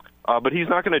game. But he's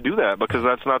not going to do that because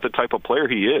that's not the type of player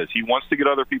he is. He wants to get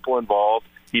other people involved.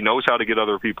 He knows how to get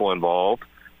other people involved.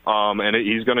 And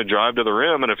he's going to drive to the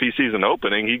rim, and if he sees an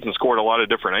opening, he can score at a lot of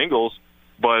different angles.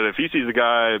 But if he sees a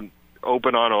guy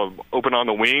open on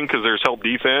the wing because there's help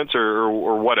defense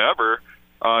or whatever,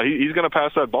 he's going to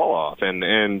pass that ball off. And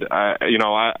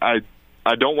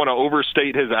I don't want to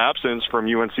overstate his absence from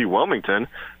UNC Wilmington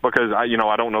because I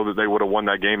don't know that they would have won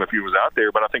that game if he was out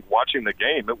there. But I think watching the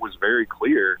game, it was very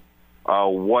clear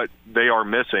what they are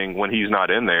missing when he's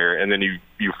not in there. And then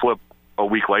you flip a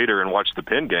week later and watch the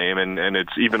Penn game, and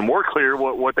it's even more clear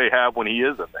what they have when he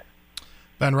is in there.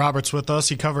 Ben Roberts with us.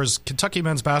 He covers Kentucky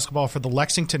men's basketball for the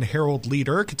Lexington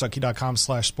Herald-Leader,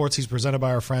 Kentucky.com/sports. He's presented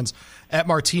by our friends at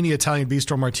Martini Italian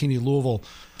Bistro,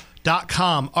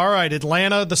 MartiniLouisville.com. All right,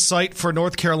 Atlanta, the site for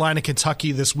North Carolina,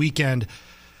 Kentucky this weekend.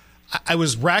 I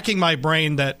was racking my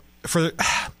brain that for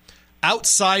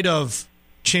outside of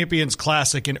Champions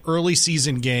Classic, an early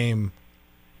season game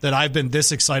that I've been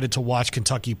this excited to watch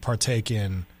Kentucky partake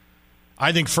in.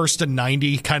 I think 1st to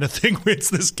 90 kind of thing wins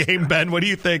this game, Ben. What do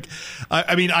you think?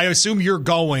 I mean, I assume you're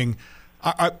going.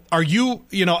 Are you,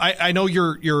 I know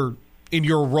you're in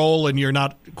your role and you're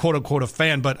not quote unquote a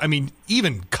fan, but I mean,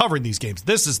 even covering these games,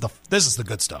 this is the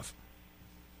good stuff.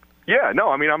 Yeah, no,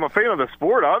 I mean, I'm a fan of the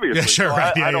sport, obviously. Yeah, sure, so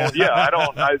right.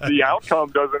 The outcome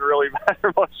doesn't really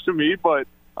matter much to me, but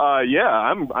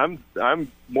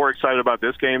I'm more excited about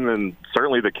this game than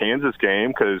certainly the Kansas game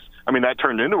because, I mean, that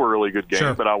turned into a really good game,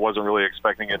 sure, but I wasn't really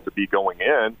expecting it to be going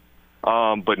in.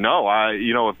 But no,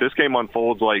 if this game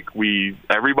unfolds like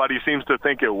everybody seems to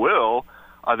think it will,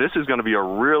 this is going to be a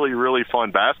really, really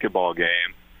fun basketball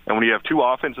game. And when you have two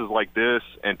offenses like this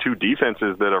and two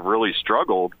defenses that have really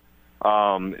struggled,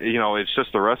 it's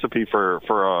just a recipe for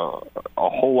a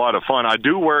whole lot of fun. I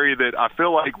do worry that I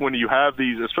feel like when you have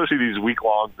these, especially these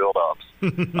week-long build-ups,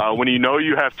 when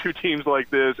you have two teams like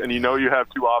this and you have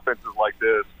two offenses like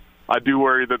this, I do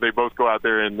worry that they both go out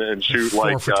there and shoot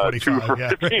like 2 for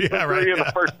 15 in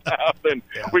the first half, and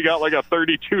we got like a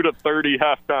 32-30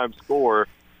 halftime score.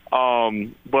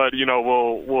 But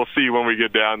we'll see when we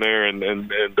get down there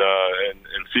and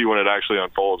see when it actually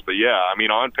unfolds. But yeah, I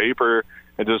mean, on paper.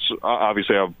 And just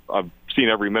obviously, I've seen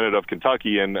every minute of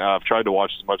Kentucky, and I've tried to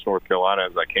watch as much North Carolina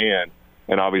as I can,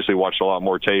 and obviously watched a lot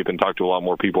more tape and talked to a lot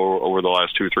more people over the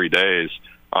last 2-3 days.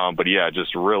 But yeah,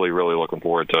 just really, really looking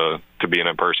forward to being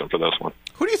in person for this one.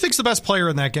 Who do you think's the best player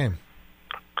in that game?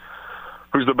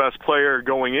 Who's the best player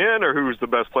going in, or who's the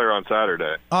best player on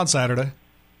Saturday? On Saturday.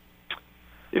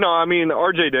 I mean,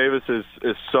 R.J. Davis is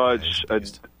such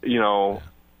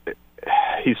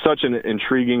he's such an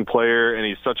intriguing player, and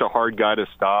he's such a hard guy to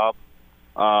stop.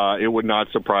 It would not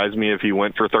surprise me if he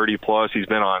went for 30+. He's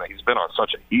been on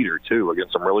such a heater too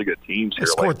against some really good teams here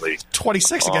lately.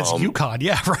 26 against UConn,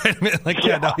 yeah, right. I mean,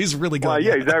 he's really good. Well,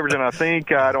 yeah, he's averaging. I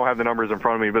think I don't have the numbers in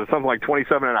front of me, but it's something like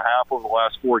 27.5 over the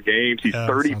last 4 games. He's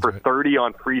 30 for 30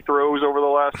 on free throws over the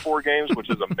last 4 games,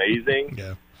 which is amazing.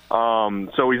 Yeah.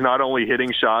 So he's not only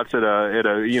hitting shots at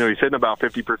he's hitting about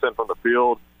 50% from the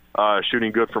field.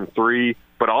 Shooting good from 3,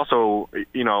 but also,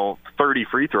 30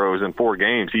 free throws in 4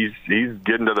 games. He's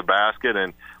getting to the basket,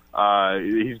 and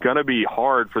he's going to be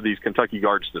hard for these Kentucky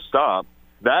guards to stop.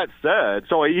 That said,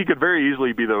 so he could very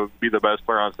easily be the best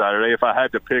player on Saturday. If I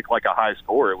had to pick like a high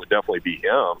score, it would definitely be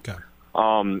him. Okay.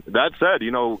 That said,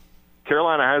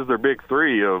 Carolina has their big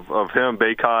 3 of him,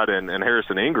 Baycott, and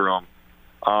Harrison Ingram.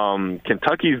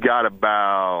 Kentucky's got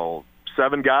about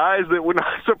 7 guys that would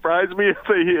not surprise me if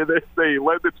they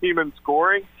led the team in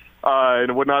scoring, and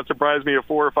it would not surprise me if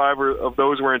 4 or 5 of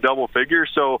those were in double figures.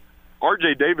 So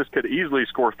R.J. Davis could easily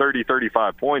score 30,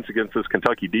 35 points against this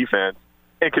Kentucky defense,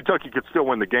 and Kentucky could still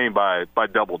win the game by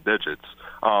double digits.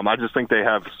 I just think they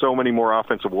have so many more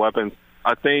offensive weapons.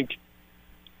 I think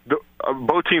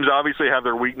both teams obviously have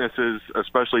their weaknesses,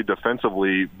 especially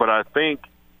defensively, but I think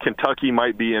Kentucky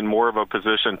might be in more of a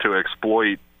position to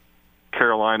exploit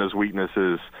Carolina's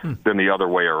weaknesses than the other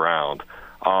way around.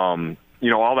 All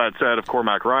that said, if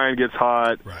Cormac Ryan gets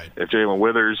hot, right, if Jalen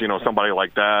Withers, somebody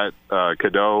like that,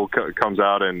 Cadeau comes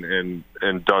out and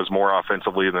does more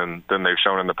offensively than they've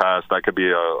shown in the past, that could be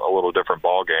a little different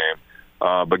ball game.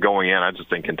 But going in, I just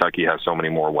think Kentucky has so many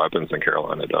more weapons than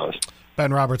Carolina does.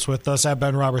 Ben Roberts with us at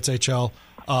Ben Roberts HL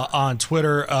on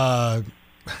Twitter.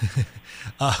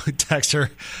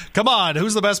 Texter, come on,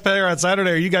 who's the best player on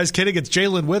Saturday? Are you guys kidding? It's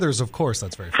Jalen Withers, of course.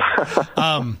 That's very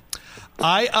funny.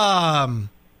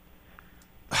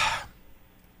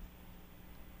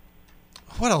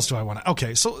 What else do I want to?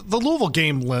 Okay, so the Louisville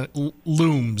game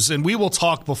looms, and we will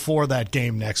talk before that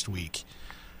game next week.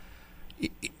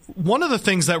 One of the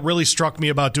things that really struck me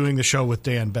about doing the show with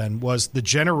Dan, Ben, was the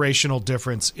generational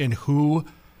difference in who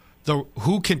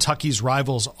Kentucky's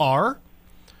rivals are.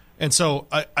 And so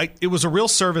it was a real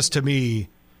service to me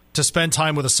to spend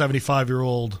time with a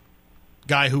 75-year-old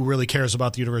guy who really cares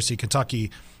about the University of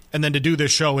Kentucky and then to do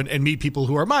this show and meet people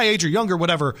who are my age or younger,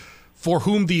 whatever, for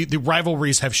whom the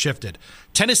rivalries have shifted.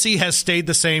 Tennessee has stayed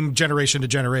the same generation to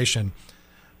generation.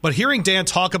 But hearing Dan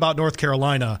talk about North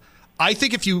Carolina, I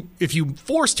think if you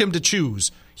forced him to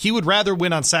choose, he would rather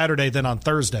win on Saturday than on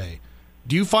Thursday.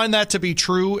 Do you find that to be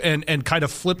true and kind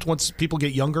of flipped once people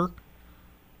get younger?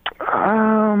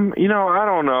 I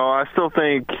don't know. I still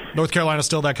think North Carolina's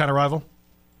still that kind of rival?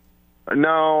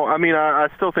 No, I mean, I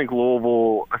still think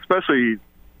Louisville, especially,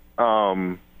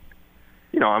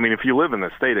 if you live in the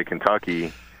state of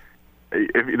Kentucky,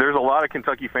 there's a lot of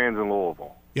Kentucky fans in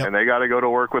Louisville. Yep. And they got to go to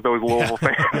work with those Louisville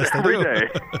fans every day.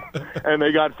 And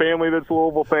they got family that's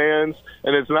Louisville fans,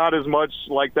 and it's not as much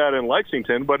like that in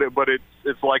Lexington, but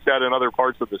it's like that in other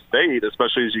parts of the state,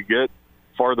 especially as you get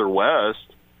farther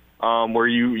west, where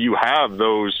you have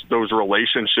those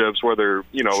relationships, whether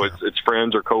it's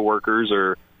friends or coworkers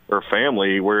or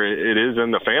family, where it is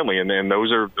in the family, and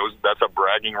that's a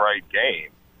bragging right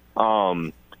game.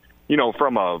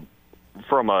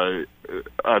 From a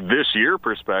this year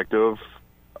perspective.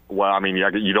 Well, I mean,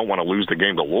 you don't want to lose the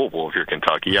game to Louisville if you're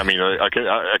Kentucky. I mean, a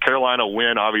Carolina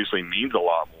win obviously means a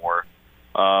lot more.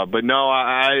 But no,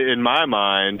 in my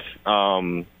mind,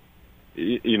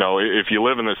 if you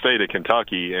live in the state of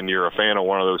Kentucky and you're a fan of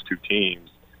one of those two teams,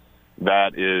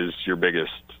 that is your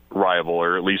biggest rival,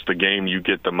 or at least the game you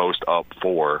get the most up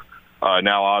for.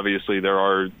 Now, obviously, there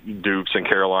are Dukes and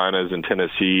Carolinas and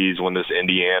Tennessees when this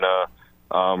Indiana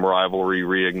rivalry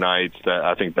reignites. That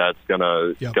I think that's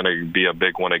gonna be a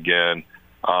big one again.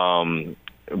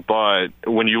 But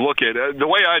when you look at the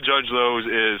way I judge those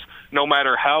is no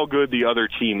matter how good the other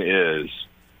team is,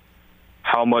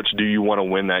 how much do you want to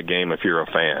win that game if you're a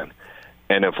fan?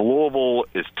 And if Louisville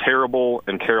is terrible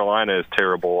and Carolina is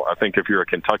terrible, I think if you're a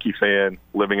Kentucky fan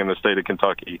living in the state of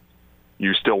Kentucky,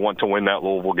 you still want to win that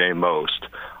Louisville game most.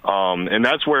 And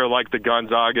that's where, like, the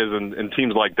Gonzagas and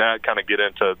teams like that kind of get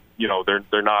into,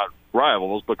 they're not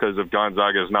rivals, because if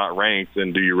Gonzaga is not ranked,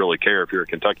 then do you really care if you're a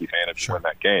Kentucky fan if you win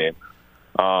that game?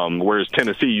 Whereas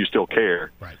Tennessee, you still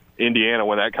care. Right. Indiana,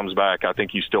 when that comes back, I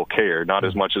think you still care. Not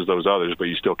as much as those others, but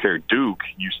you still care. Duke,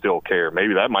 you still care.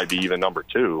 Maybe that might be even number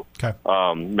two. Okay.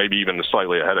 Maybe even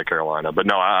slightly ahead of Carolina. But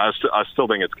no, I still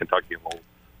think it's Kentucky and Louisville.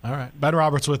 All right. Ben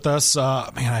Roberts with us.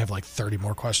 I have like 30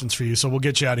 more questions for you, so we'll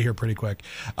get you out of here pretty quick.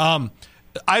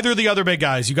 Either of the other big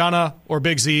guys, Ugonna or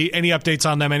Big Z, any updates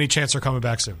on them? Any chance they're coming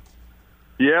back soon?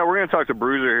 Yeah, we're going to talk to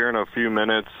Bruiser here in a few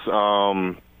minutes.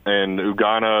 And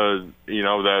Ugonna,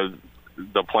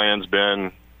 the plan's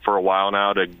been for a while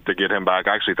now to get him back.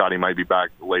 I actually thought he might be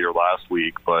back later last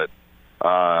week, but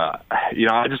I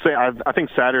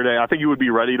think Saturday, I think he would be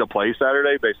ready to play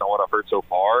Saturday based on what I've heard so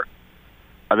far.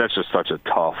 That's just such a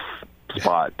tough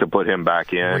spot to put him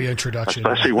back in. Reintroduction.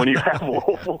 Especially when you have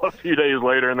Louisville a few days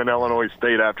later and then Illinois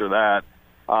State after that.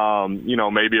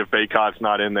 Maybe if Baycott's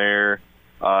not in there,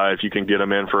 if you can get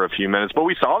him in for a few minutes. But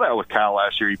we saw that with Cal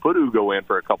last year. He put Ugo in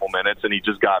for a couple minutes, and he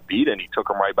just got beat, and he took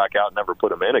him right back out and never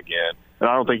put him in again. And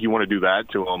I don't think you want to do that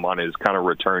to him on his kind of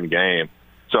return game.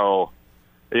 So,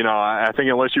 I think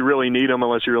unless you really need him,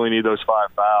 unless you really need those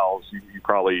 5 fouls, you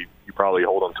probably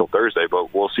hold him till Thursday.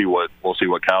 But we'll see what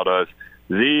Cal does.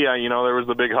 Z, there was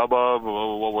the big hubbub.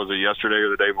 What was it, yesterday or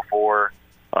the day before?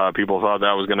 People thought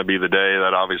that was going to be the day.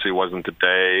 That obviously wasn't the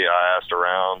day. I asked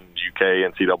around UK,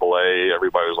 NCAA.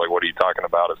 Everybody was like, "What are you talking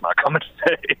about? It's not coming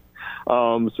today."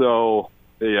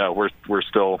 We're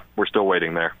still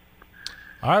waiting there.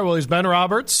 All right. Well, he's Ben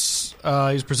Roberts.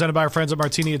 He's presented by our friends at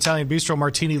Martini Italian Bistro,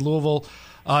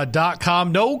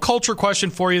 MartiniLouisville.com. No culture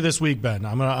question for you this week, Ben.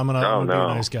 I'm gonna be a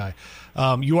nice guy.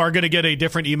 You are going to get a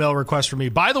different email request from me.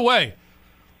 By the way,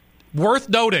 worth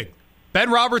noting, Ben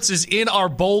Roberts is in our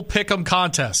Bowl Pick'em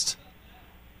contest.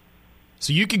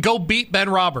 So you can go beat Ben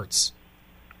Roberts.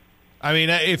 I mean,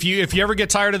 if you ever get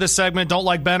tired of this segment, don't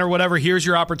like Ben or whatever, here's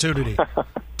your opportunity.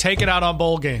 Take it out on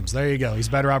bowl games. There you go. He's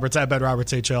Ben Roberts at Ben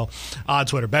Roberts HL on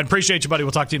Twitter. Ben, appreciate you, buddy.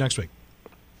 We'll talk to you next week.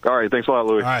 All right. Thanks a lot,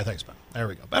 Louis. All right. Thanks, Ben. There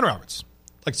we go. Ben Roberts,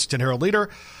 Lexington Herald leader.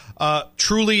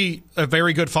 Truly a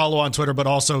very good follow on Twitter, but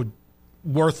also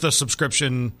worth the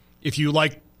subscription if you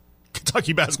like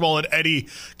Kentucky basketball at any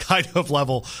kind of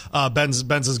level.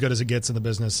 Ben's as good as it gets in the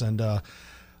business. And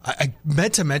I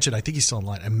meant to mention, I think he's still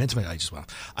online. I meant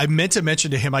to mention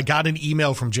to him, I got an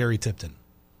email from Jerry Tipton,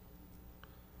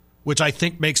 which I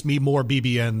think makes me more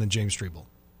BBN than James Strebel.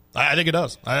 I think it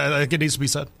does. I think it needs to be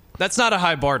said. That's not a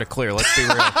high bar to clear, let's be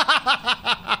real.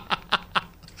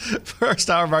 First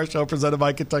hour of our show presented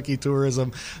by Kentucky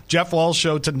Tourism. Jeff Wall's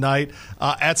show tonight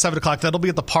at 7 o'clock. That'll be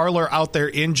at the Parlor out there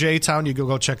in J-Town. You can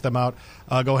go check them out.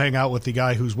 Go hang out with the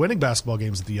guy who's winning basketball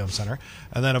games at the Yum Center.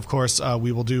 And then, of course,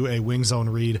 we will do a Wing Zone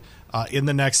read in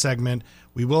the next segment.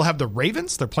 We will have the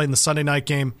Ravens. They're playing the Sunday night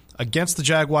game against the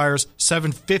Jaguars.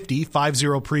 7:50,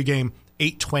 5-0 pregame,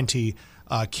 8:20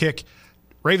 kick.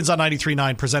 Ravens on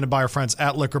 93.9, presented by our friends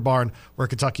at Liquor Barn, where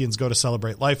Kentuckians go to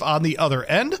celebrate life. On the other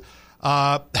end,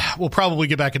 we'll probably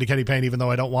get back into Kenny Payne, even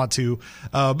though I don't want to.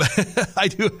 I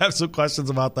do have some questions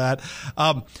about that.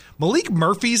 Malik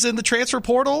Murphy's in the transfer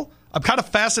portal. I'm kind of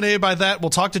fascinated by that.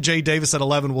 We'll talk to Jay Davis at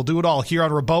 11. We'll do it all here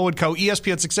on Rabaut Co.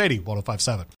 ESPN 680,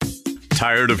 105.7.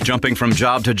 Tired of jumping from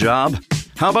job to job?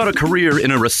 How about a career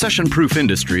in a recession-proof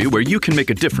industry where you can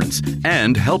make a difference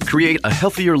and help create a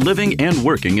healthier living and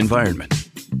working environment?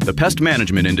 The pest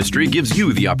management industry gives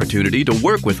you the opportunity to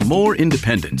work with more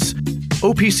independence.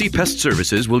 OPC Pest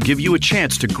Services will give you a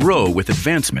chance to grow with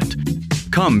advancement.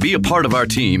 Come be a part of our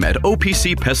team at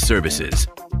OPC Pest Services.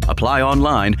 Apply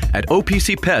online at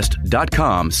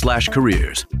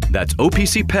opcpest.com/careers. That's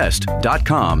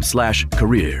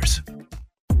opcpest.com/careers.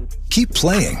 Keep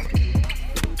playing.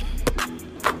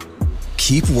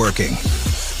 Keep working.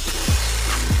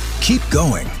 Keep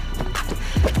going.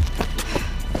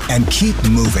 And keep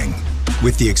moving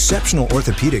with the exceptional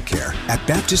orthopedic care at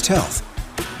Baptist Health.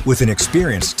 With an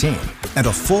experienced team and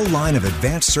a full line of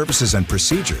advanced services and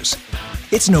procedures,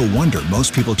 it's no wonder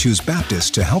most people choose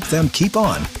Baptist to help them keep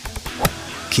on.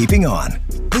 Keeping on.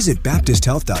 Visit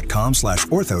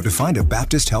baptisthealth.com/ortho to find a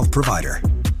Baptist Health provider.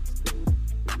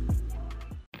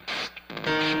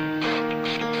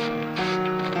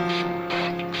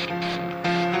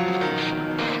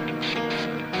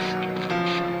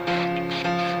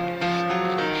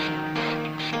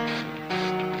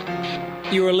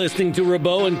 You are listening to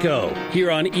Rabaut Co.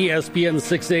 here on ESPN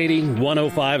 680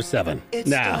 105.7.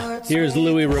 Now, here's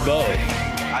Louis Rabaut.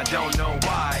 I don't know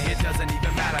why it doesn't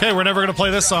even matter. Okay, we're never going to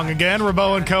play this song again.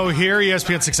 Rabaut Co. here,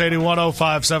 ESPN 680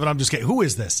 105.7. I'm just kidding. Who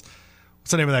is this?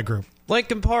 What's the name of that group?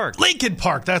 Lincoln Park. Lincoln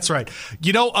Park, that's right.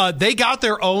 You know, they got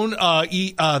their own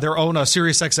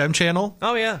Sirius XM channel.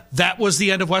 Oh, yeah. That was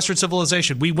the end of Western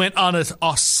civilization. We went on a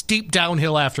steep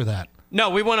downhill after that. No,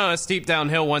 we went on a steep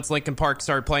downhill once Lincoln Park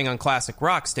started playing on classic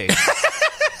rock stations.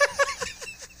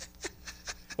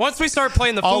 Once we started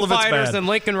playing the Foo Fighters and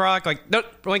Lincoln Rock,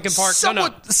 Lincoln Park,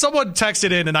 Someone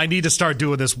texted in, and I need to start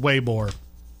doing this way more.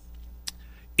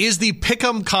 Is the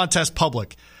Pick'em contest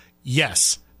public?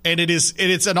 Yes, and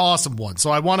it's an awesome one.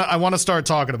 So I want to start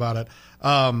talking about it.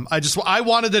 I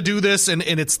wanted to do this, and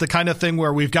it's the kind of thing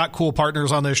where we've got cool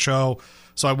partners on this show,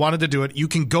 so I wanted to do it. You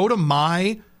can go to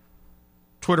my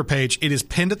Twitter page. It is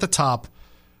pinned at the top.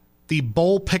 The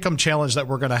Bowl Pick'em challenge that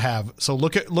we're going to have. So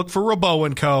look for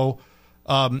Rabaut Co.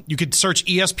 You could search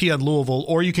ESPN Louisville,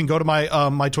 or you can go to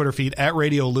my Twitter feed at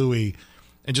Radio Louie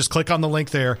and just click on the link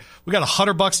there. We got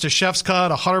 $100 to Chef's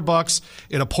Cut, $100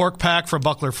 in a pork pack from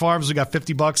Buckler Farms. We got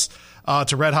 $50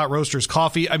 to Red Hot Roasters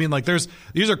Coffee. I mean,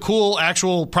 these are cool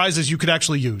actual prizes you could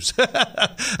actually use.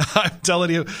 I'm telling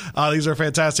you, these are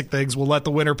fantastic things. We'll let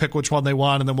the winner pick which one they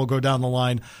want, and then we'll go down the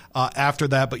line after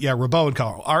that. But yeah, Rabaut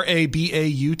Co.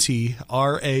 Rabaut.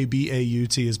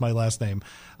 Rabaut is my last name.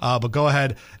 But go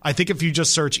ahead. I think if you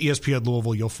just search ESPN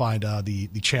Louisville, you'll find the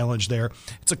challenge there.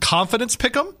 It's a confidence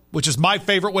pick'em, which is my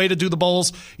favorite way to do the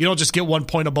bowls. You don't just get 1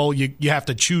 point a bowl. You have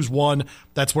to choose one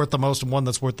that's worth the most and one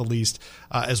that's worth the least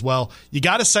as well. You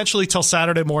got essentially till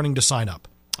Saturday morning to sign up.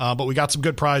 But we got some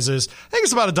good prizes. I think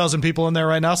it's about a dozen people in there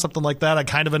right now, something like that. I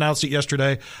kind of announced it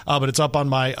yesterday, but it's up on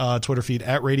my Twitter feed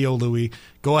at Radio Louie.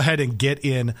 Go ahead and get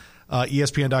in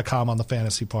ESPN.com on the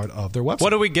fantasy part of their website. What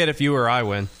do we get if you or I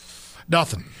win?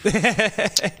 Nothing.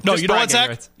 No, you know what,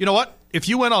 Zach? You know what? If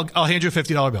you win, I'll hand you a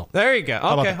 $50 bill. There you go.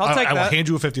 Okay, I'll take that. I will hand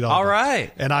you a $50 bill. All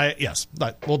right. And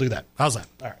we'll do that. How's that?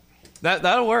 All right.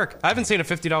 That'll work. I haven't seen a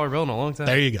 $50 bill in a long time.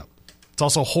 There you go. It's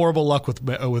also horrible luck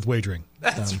with wagering.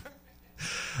 That's right.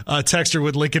 Texter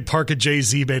with Lincoln Park and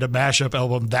Jay-Z made a mashup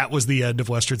album. That was the end of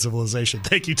Western civilization.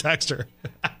 Thank you, Texter.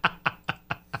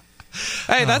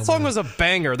 Hey, that song was a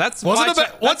banger. What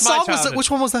song was it? Which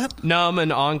one was that? Numb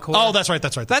and Encore. Oh, that's right.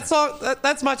 That song.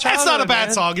 That's my childhood. That's not a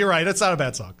bad song. You're right. It's not a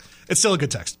bad song. It's still a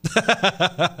good text.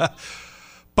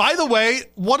 By the way,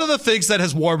 one of the things that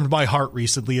has warmed my heart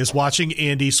recently is watching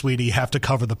Andy Sweeney have to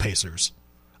cover the Pacers.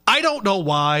 I don't know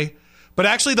why, but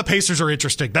actually the Pacers are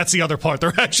interesting. That's the other part.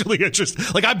 They're actually interesting.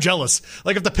 I'm jealous.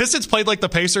 If the Pistons played like the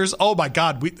Pacers, oh my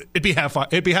God, it'd be half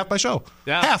my show.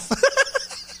 Yeah. Half.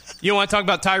 You want to talk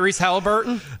about Tyrese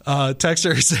Halliburton?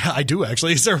 Texter, I do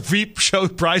actually. Is there a Veep show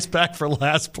prize back for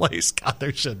last place? God,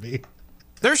 there should be.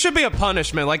 There should be a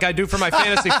punishment like I do for my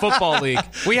fantasy football league.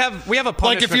 We have a punishment.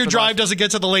 Like if your drive doesn't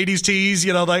get to the ladies' tees,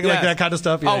 like that kind of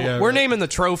stuff. Yeah, we're naming the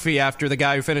trophy after the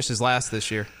guy who finishes last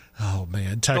this year. Oh,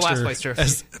 man. The last place trophy.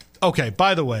 Okay,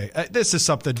 by the way, this is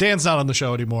something. Dan's not on the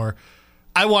show anymore.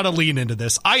 I want to lean into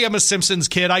this. I am a Simpsons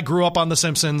kid. I grew up on The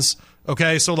Simpsons.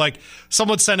 Okay, so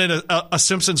someone sent in a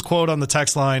Simpsons quote on the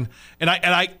text line, and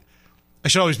I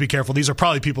should always be careful. These are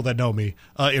probably people that know me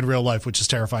in real life, which is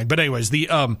terrifying. But anyways,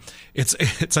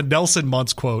 it's a Nelson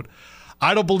Muntz quote.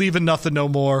 I don't believe in nothing no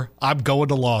more. I'm going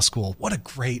to law school. What a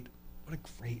great.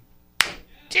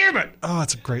 Damn it! Oh,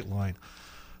 it's a great line.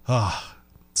 Oh,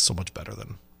 it's so much better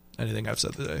than anything I've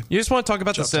said today. You just want to talk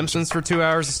about The Simpsons for 2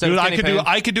 hours instead Dude, of Kenny Payne?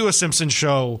 I could do a Simpsons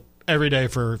show every day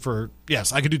for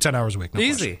yes, I could do 10 hours a week. No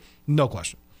Easy. Question. No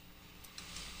question.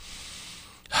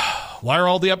 Why are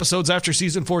all the episodes after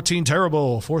season 14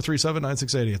 terrible?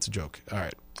 437-9680. It's a joke. All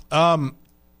right.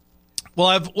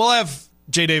 We'll have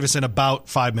Jay Davis in about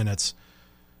 5 minutes.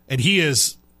 And he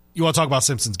is, you want to talk about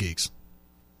Simpsons geeks?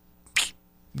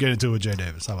 Get into it with Jay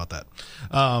Davis. How about that?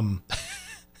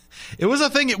 It was a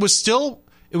thing. It was still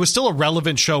a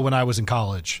relevant show when I was in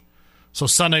college. So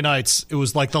Sunday nights, it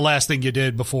was like the last thing you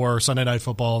did before Sunday night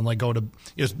football and going to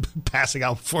passing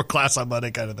out before class on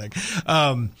Monday kind of thing.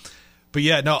 But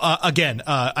yeah, no, again,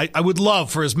 I would love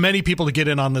for as many people to get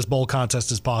in on this bowl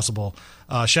contest as possible.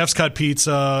 Chef's Cut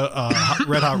Pizza,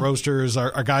 Red Hot Roasters,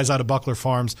 our guys out of Buckler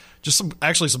Farms, just some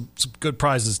good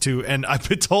prizes too. And I've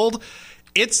been told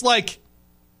it's like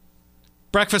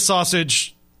breakfast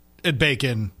sausage and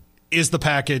bacon is the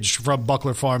package from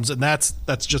Buckler Farms. And that's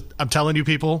just, I'm telling you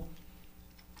people,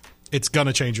 it's going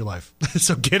to change your life.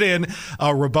 So get in.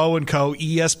 Rabaut Co.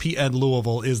 ESPN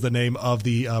Louisville is the name of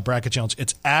the bracket challenge.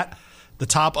 It's at the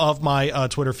top of my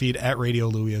Twitter feed at Radio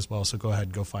Louie as well. So go ahead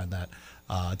and go find that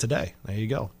today. There you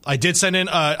go. I did send in,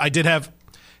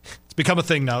 it's become a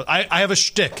thing now. I have a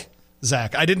shtick,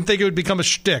 Zach. I didn't think it would become a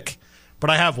shtick, but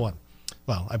I have one.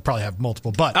 Well, I probably have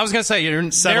multiple, but. I was going to say, you're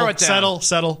narrow it down.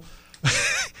 Settle.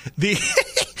 The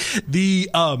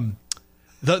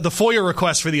FOIA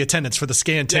request for the attendance for the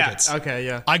scanned tickets. Yeah, okay,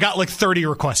 yeah. I got like 30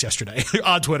 requests yesterday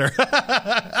on Twitter.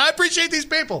 I appreciate these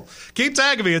people. Keep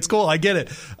tagging me. It's cool. I get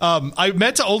it. I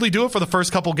meant to only do it for the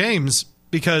first couple games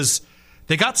because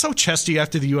they got so chesty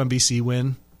after the UMBC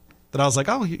win that I was like,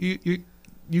 oh,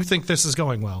 you think this is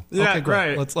going well. Yeah, okay,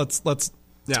 great. right. Let's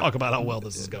talk about how well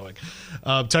this is going.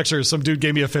 Texter, some dude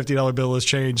gave me a $50 bill as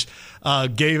change,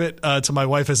 gave it to my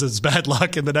wife as his bad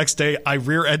luck, and the next day I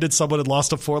rear-ended someone and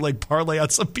lost a 4-leg parlay on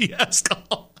some BS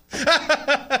call.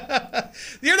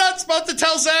 You're not supposed to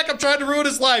tell Zach I'm trying to ruin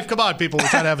his life. Come on, people. We're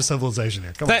trying to have a civilization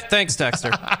here. Come on. Thanks,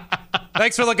 Dexter.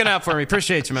 Thanks for looking out for me.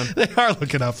 Appreciate you, man. They are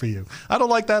looking out for you. I don't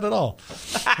like that at all.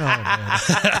 Oh,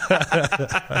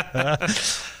 man.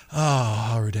 Oh,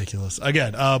 how ridiculous.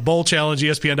 Again, Bowl Challenge,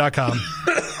 ESPN.com.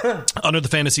 Under the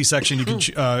fantasy section, you can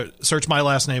search my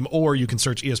last name, or you can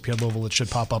search ESPN Louisville. It should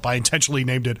pop up. I intentionally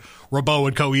named it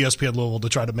Rabaut Co. ESPN Louisville to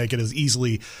try to make it as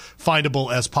easily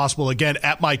findable as possible. Again,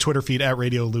 at my Twitter feed, at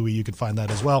Radio Louie, you can find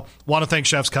that as well. Want to thank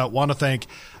Chef's Cut. Want to thank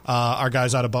our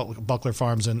guys out of Buckler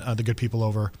Farms and the good people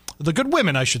over, the good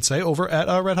women, I should say, over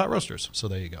at Red Hot Roasters. So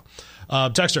there you go.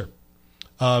 Texter.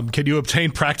 Can you obtain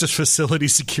practice facility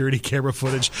security camera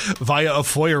footage via a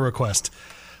FOIA request?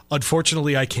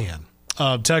 Unfortunately, I can.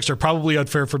 Text are probably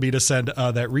unfair for me to send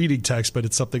that reading text, but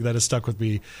it's something that has stuck with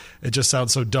me. It just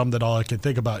sounds so dumb that all I can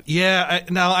think about. Yeah,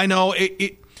 now I know.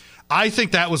 I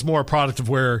think that was more a product of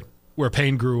where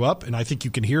Payne grew up, and I think you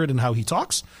can hear it in how he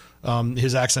talks.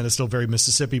 His accent is still very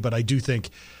Mississippi, but I do think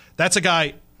that's a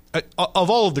guy, of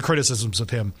all of the criticisms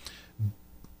of him,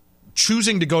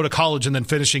 choosing to go to college and then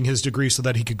finishing his degree so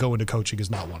that he could go into coaching is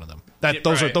not one of them.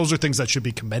 Those are things that should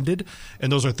be commended,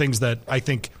 and those are things that I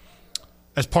think,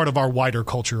 as part of our wider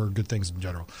culture, are good things in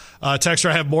general. Texter,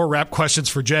 I have more rap questions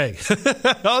for Jay.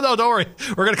 Oh no, don't worry.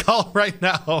 We're gonna call him right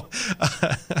now.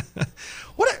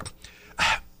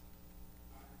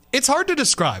 It's hard to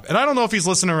describe, and I don't know if he's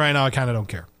listening right now. I kind of don't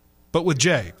care. But with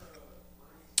Jay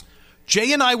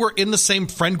and I were in the same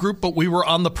friend group, but we were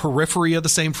on the periphery of the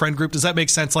same friend group. Does that make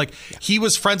sense? Like, he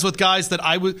was friends with guys that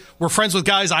were friends with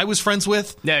guys I was friends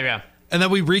with. Yeah. And then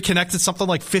we reconnected something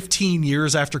like 15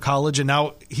 years after college, and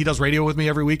now he does radio with me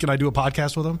every week, and I do a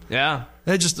podcast with him. Yeah.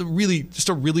 It's just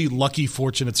a really lucky,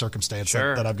 fortunate circumstance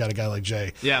that I've got a guy like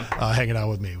Jay hanging out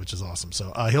with me, which is awesome.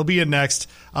 So he'll be in next.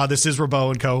 This is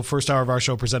Rabaut Co. First hour of our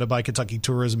show presented by Kentucky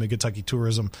Tourism and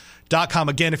KentuckyTourism.com.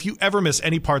 Again, if you ever miss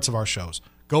any parts of our shows,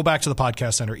 go back to the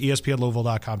podcast center,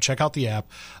 ESPNLouisville.com. Check out the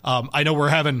app. I know we're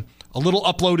having a little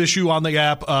upload issue on the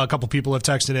app. A couple people have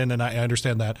texted in, and I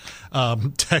understand that.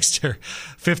 Text here.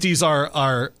 50s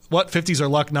are what? 50s are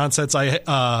luck nonsense.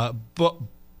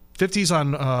 50s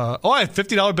on I had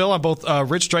 $50 bill on both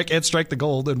Rich Strike and Strike the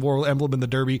Gold and wore emblem in the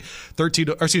Derby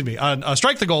on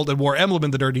Strike the Gold and wore emblem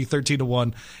in the Derby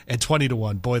 13-1 and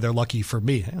 20-1. Boy, they're lucky for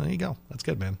me. Hey, there you go. That's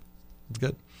good, man. That's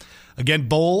good. Again,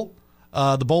 bowl,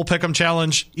 the bowl pick'em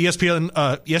challenge,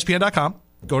 ESPN.com.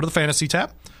 Go to the fantasy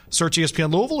tab. Search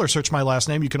ESPN Louisville or search my last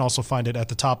name. You can also find it at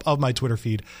the top of my Twitter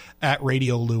feed at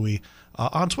Radio Louie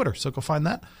on Twitter. So go find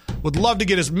that. Would love to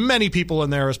get as many people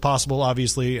in there as possible,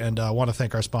 obviously, and want to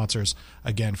thank our sponsors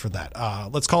again for that.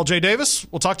 Let's call Jay Davis.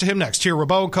 We'll talk to him next. Here,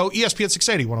 Rabaut Co, ESPN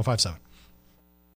 680, 105.7.